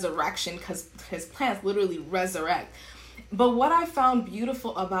resurrection, because plants literally resurrect. But what I found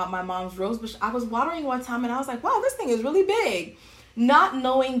beautiful about my mom's rose bush, I was watering one time and I was like, wow, this thing is really big. Not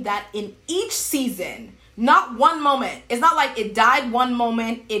knowing that in each season, not one moment, it's not like it died one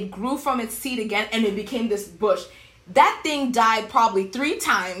moment, it grew from its seed again, and it became this bush. That thing died probably 3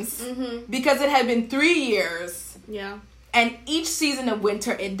 times because it had been 3 years. Yeah. And each season of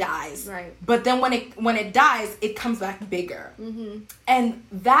winter, it dies. Right. But then when it dies, it comes back bigger. And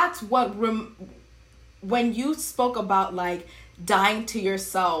that's what... when you spoke about like dying to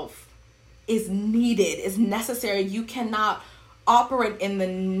yourself is needed, is necessary. You cannot operate in the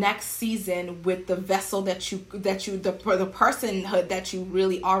next season with the vessel the personhood that you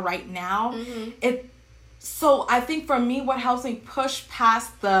really are right now. So I think for me, what helps me push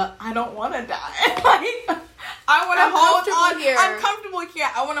past the I don't want to die. Like, I want to hold on here. I'm comfortable here.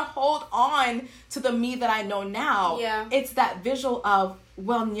 I want to hold on to the me that I know now. Yeah. It's that visual of,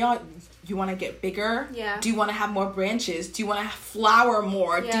 well, you want to get bigger? Yeah. Do you want to have more branches? Do you want to flower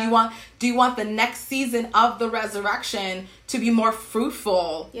more? Yeah. Do you want the next season of the resurrection to be more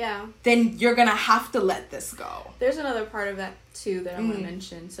fruitful? Yeah. Then you're going to have to let this go. There's another part of that too that I want to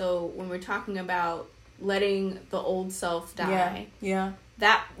mention. So when we're talking about letting the old self die. Yeah.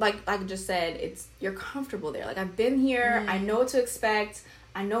 That, like I just said, you're comfortable there. Like, I've been here. I know what to expect.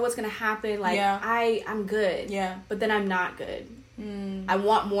 I know what's going to happen. Like, I'm good. Yeah. But then I'm not good. I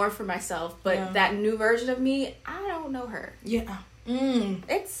want more for myself, but that new version of me, I don't know her. Yeah.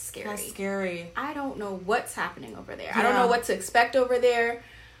 It's scary. That's scary. I don't know what's happening over there. I don't know what to expect over there,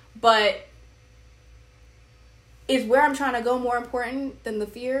 but is where I'm trying to go more important than the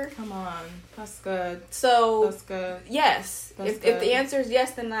fear? Come on. That's good. So, that's good. Yes. If the answer is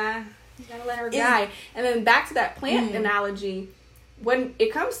yes, then you gotta let her die. And then back to that plant analogy, when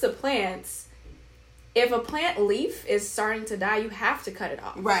it comes to plants, if a plant leaf is starting to die, you have to cut it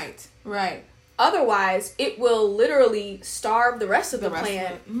off. Right. Otherwise, it will literally starve the rest of the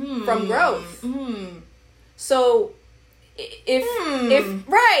plant from growth. So, if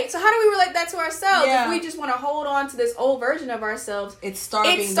right. So how do we relate that to ourselves? Yeah. If we just want to hold on to this old version of ourselves, it's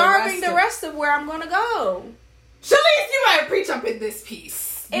starving the rest of where I'm going to go. Sheliese, you better preach up in this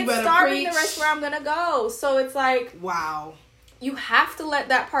piece. It's starving the rest where I'm going to go. So it's like, wow, you have to let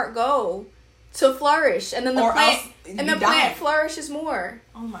that part go to flourish, and then the plant flourishes more.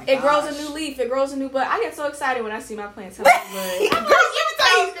 Oh my god! It grows a new leaf. It grows a new bud. I get so excited when I see my plants have a bud. Girl, you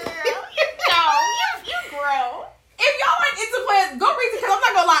grow. If y'all aren't into plants, go read it, because I'm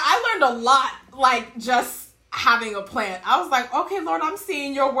not gonna lie, I learned a lot, like, just having a plant. I was like, okay, Lord, I'm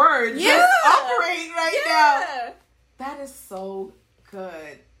seeing your word just operate right now. That is so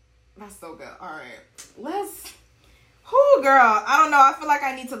good. That's so good. All right, girl, I don't know. I feel like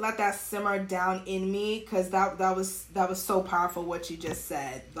I need to let that simmer down in me, because that was so powerful what you just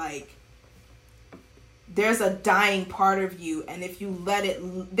said. Like, there's a dying part of you, and if you let it,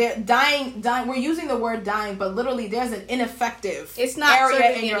 dying, we're using the word dying, but literally there's an ineffective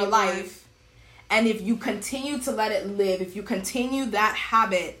area in your life. And if you continue to let it live, if you continue that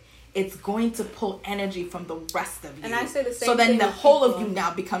habit, it's going to pull energy from the rest of you. And I say the same thing. So then the whole of you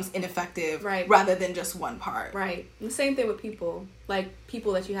now becomes ineffective, rather than just one part. Right. The same thing with people, like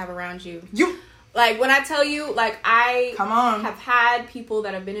people that you have around you. Like, when I tell you, like, I have had people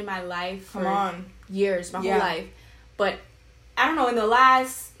that have been in my life for years, my whole life. But I don't know, in the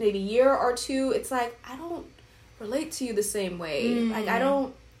last maybe year or two, it's like, I don't relate to you the same way. Like,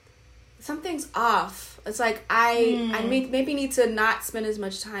 something's off. It's like, I maybe need to not spend as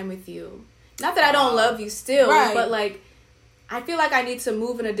much time with you. Not that I don't love you still, but like, I feel like I need to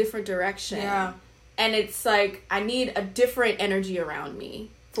move in a different direction. Yeah. And it's like, I need a different energy around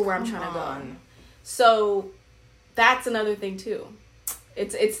me for where I'm trying to go. So that's another thing too.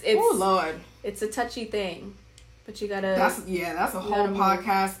 It's oh Lord, it's a touchy thing, but you gotta. That's a whole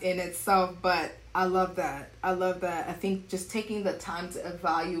podcast in itself. But I love that. I think just taking the time to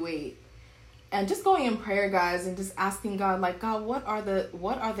evaluate and just going in prayer, guys, and just asking God, like, God, what are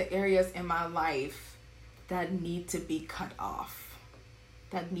the areas in my life that need to be cut off?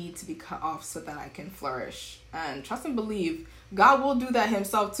 That need to be cut off so that I can flourish. And trust and believe, God will do that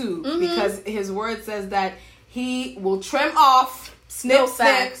himself too, because his word says that he will trim off, snip.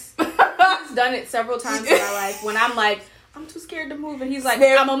 He's done it several times in my life when I'm like, I'm too scared to move, and he's like,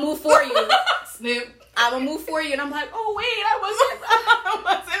 snip. I'm gonna move for you. Snip. I'm gonna move for you, and I'm like, oh wait, I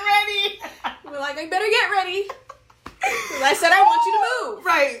wasn't ready. We're like, I better get ready. Because I said I want you to move.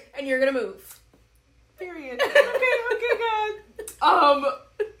 Right. And you're gonna move. Period. Okay, God.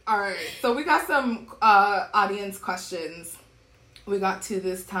 Alright. So we got some audience questions we got to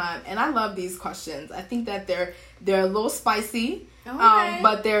this time. And I love these questions. I think that they're a little spicy. Okay.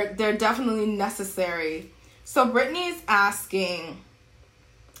 But they're definitely necessary. So Brittany's asking,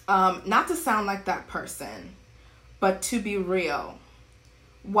 not to sound like that person, but to be real.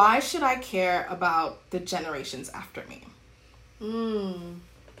 Why should I care about the generations after me?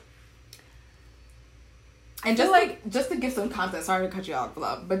 And just to give some content, sorry to cut you off,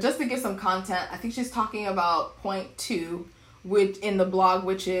 love, but just to give some content, I think she's talking about point 2, which in the blog,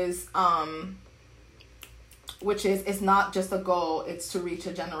 which is it's not just a goal, it's to reach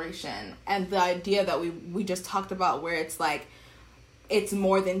a generation. And the idea that we just talked about, where it's like, it's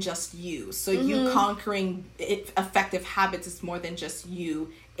more than just you. So you conquering effective habits is more than just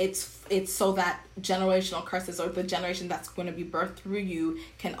you. It's so that generational curses, or the generation that's going to be birthed through you,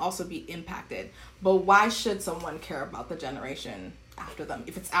 can also be impacted. But why should someone care about the generation after them?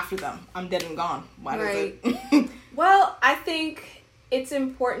 If it's after them, I'm dead and gone. Why does it? Well, I think it's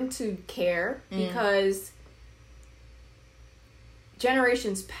important to care because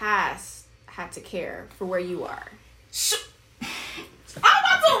generations past had to care for where you are. I'm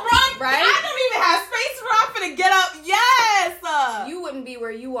about to run. Right? I don't even have space for I'm finna get up. Yes. You wouldn't be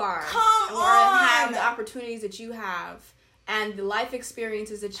where you are. Come or on. have the opportunities that you have and the life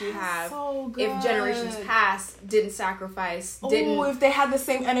experiences that you have. So good. If generations past didn't sacrifice, if they had the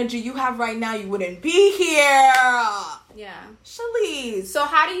same energy you have right now, you wouldn't be here. Yeah. Sheliese. So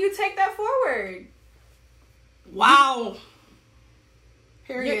how do you take that forward? Wow.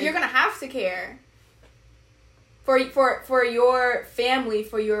 Period. You're gonna have to care. For your family,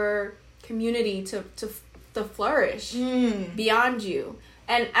 for your community to flourish beyond you.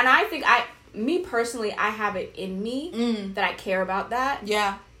 And I think me personally, I have it in me that I care about that.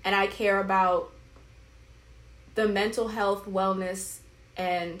 Yeah. And I care about the mental health, wellness,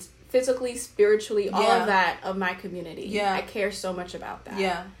 and physically, spiritually, all of that of my community. Yeah. I care so much about that.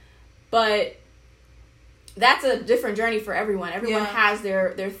 Yeah. But that's a different journey for everyone. Everyone has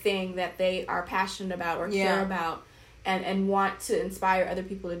their thing that they are passionate about or care about and want to inspire other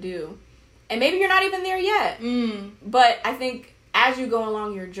people to do. And maybe you're not even there yet. But I think as you go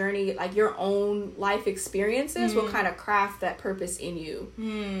along your journey, like your own life experiences will kind of craft that purpose in you.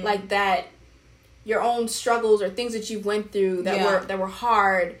 Like that your own struggles or things that you went through that were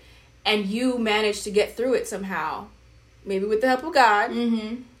hard, and you managed to get through it somehow. Maybe with the help of God.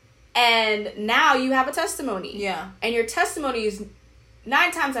 And now you have a testimony. Yeah. And your testimony is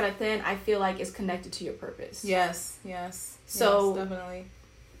 9 times out of 10, I feel like, is connected to your purpose. Yes. So, yes, definitely.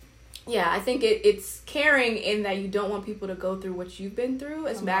 Yeah, I think it's caring in that you don't want people to go through what you've been through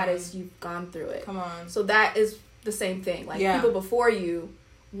as bad as you've gone through it. Come on. So that is the same thing. Like, people before you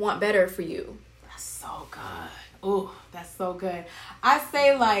want better for you. That's so good. Ooh, that's so good. I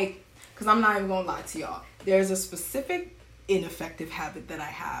say, like, because I'm not even going to lie to y'all. There's a specific ineffective habit that I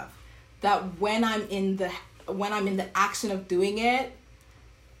have. That when I'm in the action of doing it,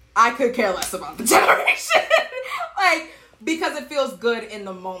 I could care less about the generation. Like, because it feels good in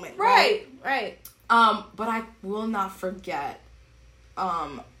the moment. Right. But I will not forget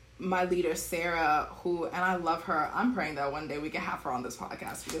my leader, Sarah, who, and I love her. I'm praying that one day we can have her on this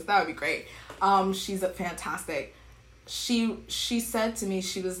podcast, because that would be great. She's fantastic. She said to me,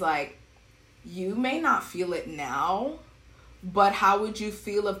 she was like, you may not feel it now, but how would you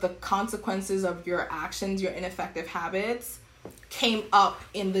feel if the consequences of your actions, your ineffective habits, came up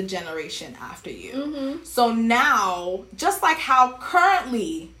in the generation after you? So now, just like how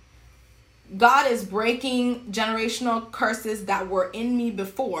currently God is breaking generational curses that were in me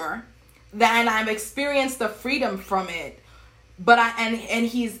before, then I've experienced the freedom from it. But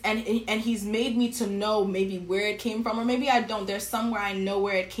he's made me to know maybe where it came from, or maybe I don't. There's somewhere I know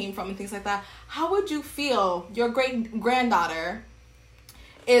where it came from and things like that. How would you feel, your great granddaughter,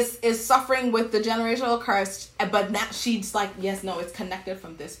 is suffering with the generational curse, but now she's like, yes, no, it's connected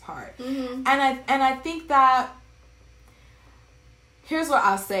from this part. And I think that, here's what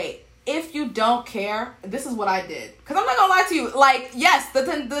I'll say. If you don't care, this is what I did. Because I'm not going to lie to you. Like, yes, the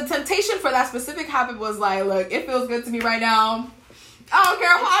temptation for that specific habit was like, look, it feels good to me right now. I don't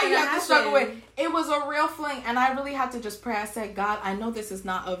care how you have to struggle with. It was a real fling. And I really had to just pray. I said, God, I know this is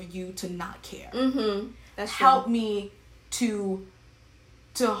not of you to not care. That's Help true. me to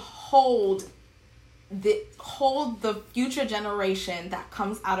hold the future generation that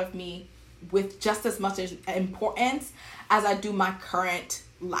comes out of me with just as much importance as I do my current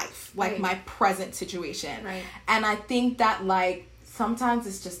life, like my present situation. Right. And I think that, like, sometimes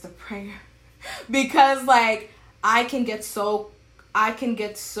it's just a prayer because, like, I can get so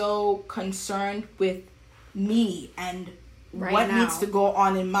concerned with me and what needs to go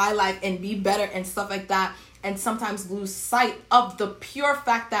on in my life and be better and stuff like that, and sometimes lose sight of the pure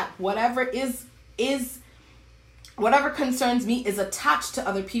fact that whatever concerns me is attached to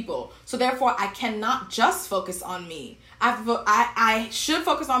other people. So therefore, I cannot just focus on me. I should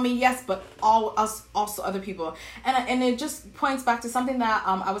focus on me, yes, but also other people. And it just points back to something that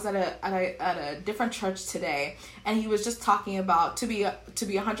I was at a different church today, and he was just talking about, to be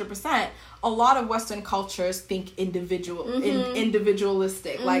 100%, a lot of Western cultures think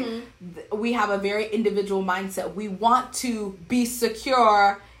individualistic. Like, we have a very individual mindset. We want to be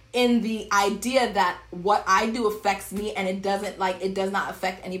secure in the idea that what I do affects me and it does not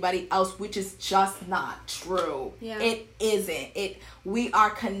affect anybody else, which is just not true. Yeah. It isn't. We are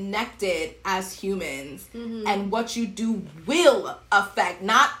connected as humans, and what you do will affect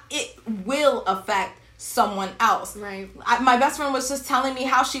someone else. Right. My best friend was just telling me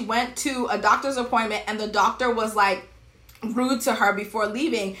how she went to a doctor's appointment and the doctor was like rude to her before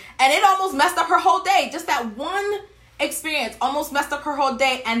leaving, and it almost messed up her whole day. Just that one experience almost messed up her whole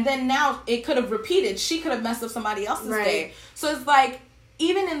day, and then now it could have repeated. She could have messed up somebody else's day. So it's like,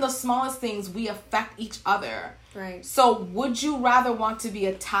 even in the smallest things, we affect each other. Right. So would you rather want to be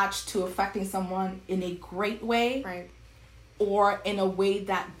attached to affecting someone in a great way, Right, or in a way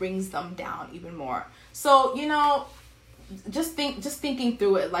that brings them down even more? So, just thinking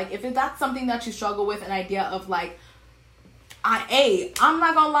through it. Like, if that's something that you struggle with, an idea of like, I'm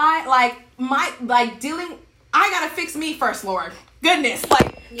not gonna lie, I gotta fix me first, Lord. Goodness,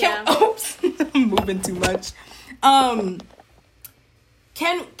 oops, I'm moving too much.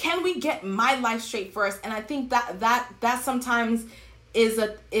 Can we get my life straight first? And I think that sometimes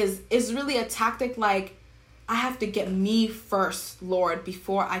is really a tactic. Like, I have to get me first, Lord,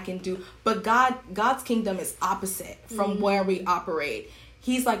 before I can do. But God's kingdom is opposite from where we operate.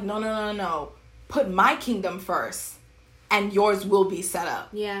 He's like, no. Put my kingdom first, and yours will be set up.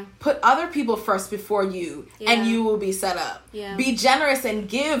 Yeah. Put other people first before you, and you will be set up. Yeah. Be generous and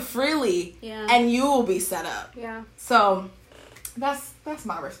give freely, and you will be set up. Yeah. So that's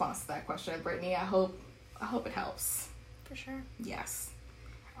my response to that question, Brittany. I hope it helps. For sure. Yes.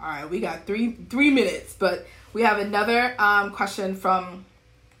 All right, we got three minutes, but we have another question from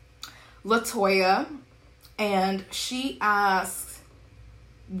Latoya, and she asks,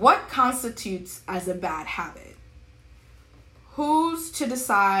 what constitutes as a bad habit? Who's to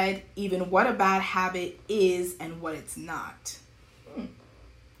decide even what a bad habit is and what it's not?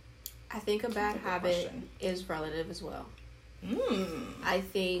 I think a bad habit question. is relative as well. I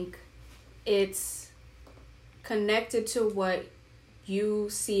think it's connected to what you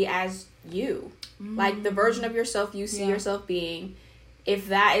see as you. Like, the version of yourself you see yourself being. If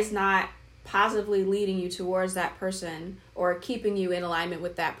that is not positively leading you towards that person or keeping you in alignment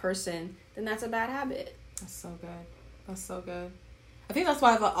with that person, then that's a bad habit. That's so good. I think that's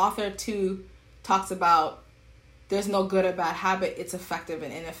why the author too talks about there's no good or bad habit. It's effective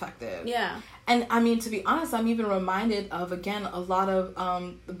and ineffective. Yeah. And I mean, to be honest, I'm even reminded of, again, a lot of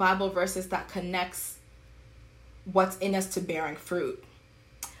the Bible verses that connects what's in us to bearing fruit.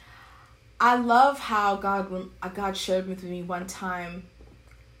 I love how God shared with me one time,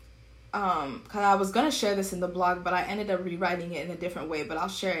 because I was going to share this in the blog, but I ended up rewriting it in a different way, but I'll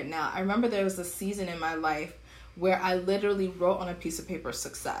share it now. I remember there was a season in my life where I literally wrote on a piece of paper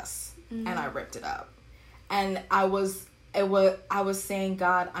success, and I ripped it up. And I was saying,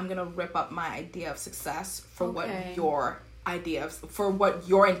 God, I'm going to rip up my idea of success for what your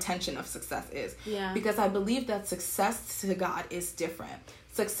intention of success is. Yeah. Because I believe that success to God is different.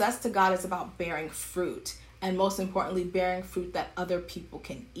 Success to God is about bearing fruit, and most importantly, bearing fruit that other people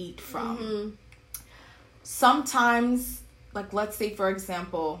can eat from. Sometimes, like, let's say, for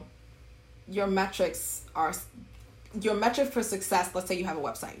example, your metric for success, let's say you have a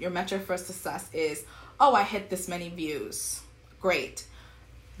website. Your metric for success is, I hit this many views. Great.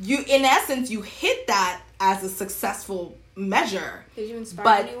 in essence, you hit that as a successful measure. Did you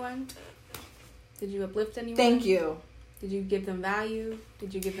inspire anyone? Did you uplift anyone? Thank you. Did you give them value?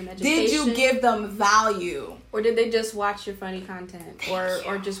 Did you give them education? Did you give them value? Or did they just watch your funny content?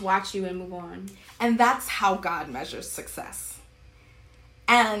 Or just watch you and move on? And that's how God measures success.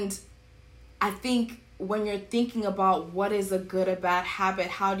 And I think when you're thinking about what is a good or bad habit,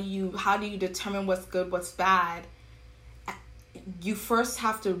 how do you determine what's good, what's bad? You first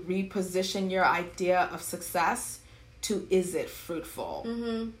have to reposition your idea of success to, is it fruitful?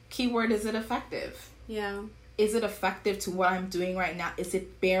 Mm-hmm. Keyword, is it effective? Yeah. Is it effective to what I'm doing right now? Is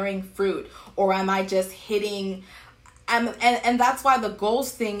it bearing fruit? Or am I just hitting... And that's why the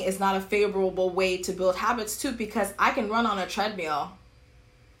goals thing is not a favorable way to build habits too, because I can run on a treadmill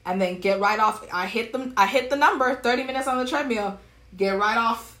and then get right off. I hit the number, 30 minutes on the treadmill, get right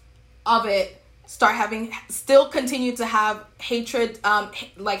off of it, still continue to have hatred,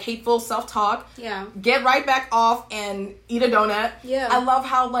 like hateful self-talk. Yeah. Get right back off and eat a donut. Yeah. I love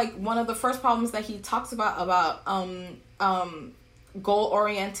how, like, one of the first problems that he talks about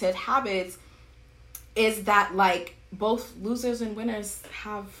goal-oriented habits is that, like, both losers and winners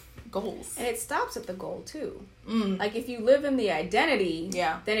have goals. And it stops at the goal too. Like, if you live in the identity,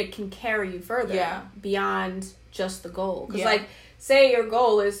 then it can carry you further beyond just the goal. Because like, say your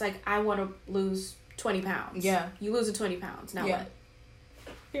goal is like, I want to lose 20 pounds. Yeah. You lose the 20 pounds. Now what?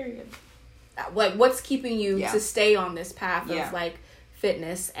 Period. Like, what's keeping you to stay on this path of like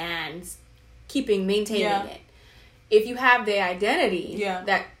fitness and maintaining it? If you have the identity,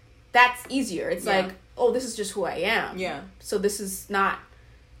 that's easier. It's like, oh, this is just who I am. Yeah. So this is not,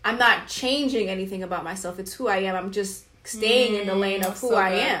 I'm not changing anything about myself. It's who I am. I'm just staying in the lane of who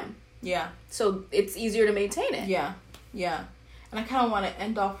I am. Yeah. So it's easier to maintain it. Yeah. Yeah. And I kind of want to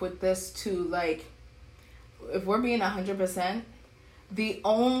end off with this too. Like, if we're being 100%, the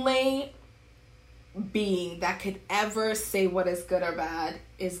only being that could ever say what is good or bad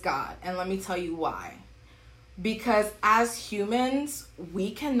is God. And let me tell you why. Because as humans,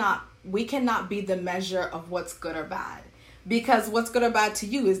 we cannot be the measure of what's good or bad. Because what's good or bad to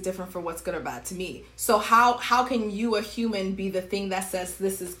you is different from what's good or bad to me. So how can you, a human, be the thing that says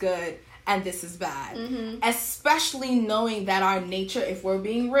this is good and this is bad? Mm-hmm. Especially knowing that our nature, if we're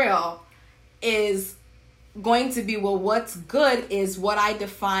being real, is going to be, well, what's good is what I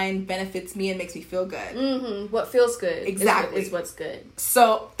define benefits me and makes me feel good. Mm-hmm. What feels good is what's good.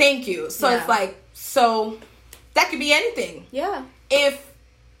 So thank you. So it's like, so that could be anything. Yeah. If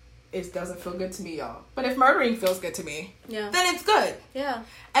it doesn't feel good to me, y'all, but if murdering feels good to me, then it's good. Yeah.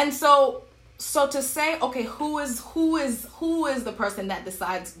 And so to say, okay, who is the person that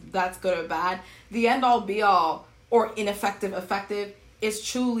decides that's good or bad? The end all be all, or ineffective, effective, is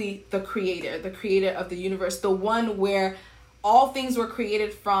truly the creator of the universe, the one where all things were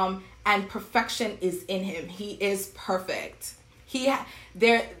created from, and perfection is in him. He is perfect.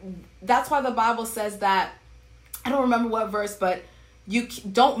 That's why the Bible says that, I don't remember what verse, but you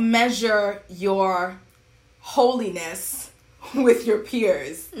don't measure your holiness with your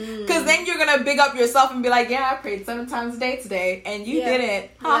peers, because then you're gonna big up yourself and be like, yeah, I prayed 7 times a day today and you didn't.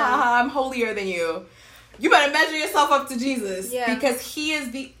 I'm holier than you. You better measure yourself up to Jesus, because he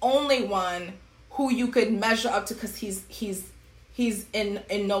is the only one who you could measure up to, because he's in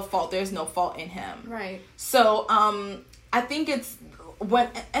no fault. There's no fault in him. Right. So I think it's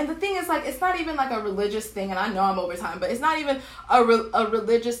and the thing is, like, it's not even like a religious thing, and I know I'm over time, but it's not even a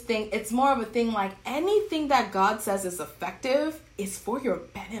religious thing. It's more of a thing like, anything that God says is effective is for your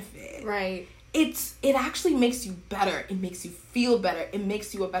benefit. Right. It actually makes you better. It makes you feel better. It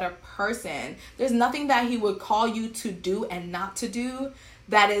makes you a better person. There's nothing that he would call you to do and not to do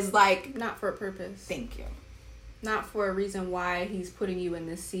that is like, not for a purpose. Thank you. Not for a reason why he's putting you in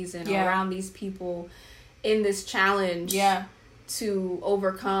this season around these people in this challenge. Yeah. To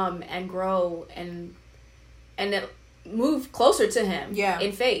overcome and grow and move closer to him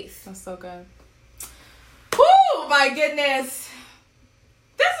in faith. That's so good. Woo, my goodness.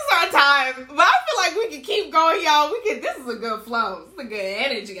 This is our time. But I feel like we can keep going, y'all. This is a good flow. It's a good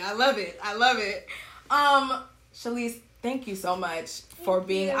energy. I love it. Sheliese, thank you so much for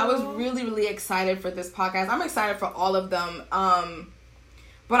being. I was really, really excited for this podcast. I'm excited for all of them.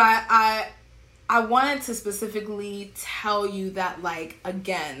 But I wanted to specifically tell you that, like,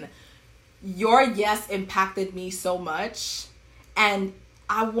 again, your yes impacted me so much, and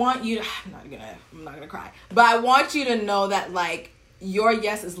I want you to, I'm not gonna cry, but I want you to know that, like, your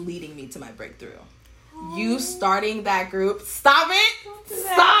yes is leading me to my breakthrough. Aww. You starting that group, stop it,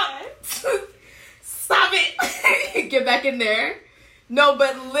 stop it, get back in there. No,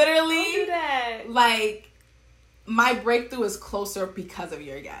 but literally, like, my breakthrough is closer because of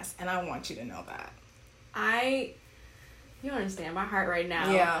your yes, and I want you to know that. You don't understand my heart right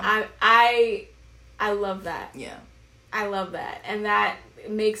now. Yeah. I love that. Yeah. I love that. And that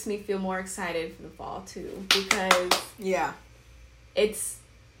makes me feel more excited for the fall too, because yeah, it's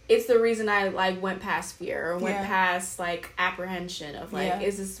the reason I like went past fear or went past like apprehension of like,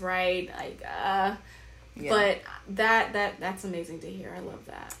 is this right? Like, but that's amazing to hear. I love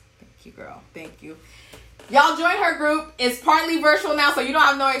that. Thank you, girl. Thank you. Y'all join her group. It's partly virtual now, so you don't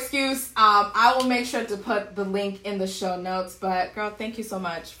have no excuse. I will make sure to put the link in the show notes. But girl, thank you so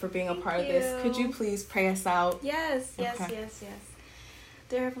much for being a part of this. Could you please pray us out? Yes.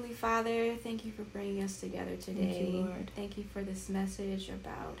 Dear Heavenly Father, thank you for bringing us together today. Thank you, Lord. Thank you for this message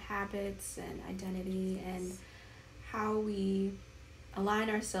about habits and identity and how we align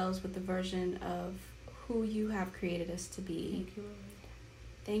ourselves with the version of who you have created us to be. Thank you, Lord.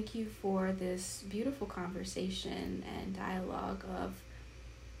 Thank you for this beautiful conversation and dialogue of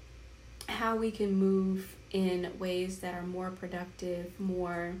how we can move in ways that are more productive,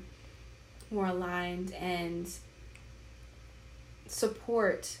 more aligned, and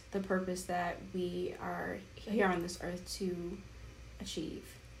support the purpose that we are here on this earth to achieve.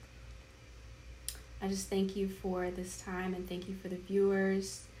 I just thank you for this time, and thank you for the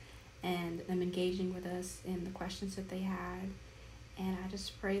viewers and them engaging with us in the questions that they had. And I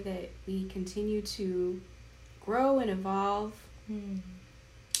just pray that we continue to grow and evolve and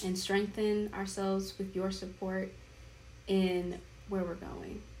strengthen ourselves with your support in where we're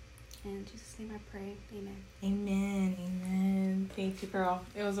going. In Jesus' name I pray. Amen. Amen. Thank you, girl.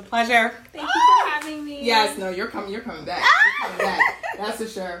 It was a pleasure. Thank you for having me. Yes, no, you're coming back. You're coming back. That's for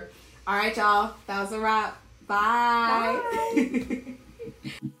sure. All right, y'all. That was a wrap. Bye.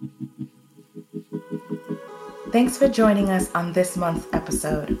 Thanks for joining us on this month's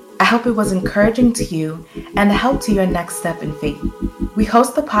episode. I hope it was encouraging to you and a help to your next step in faith. We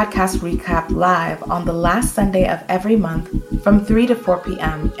host the podcast recap live on the last Sunday of every month from 3 to 4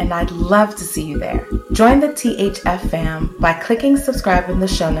 p.m. and I'd love to see you there. Join the THF fam by clicking subscribe in the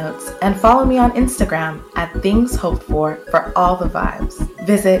show notes and follow me on Instagram at ThingsHopedFor for all the vibes.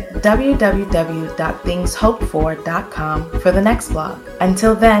 Visit www.thingshopefor.com for the next vlog.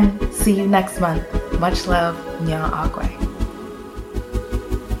 Until then, see you next month. Much love, Nya Agwe.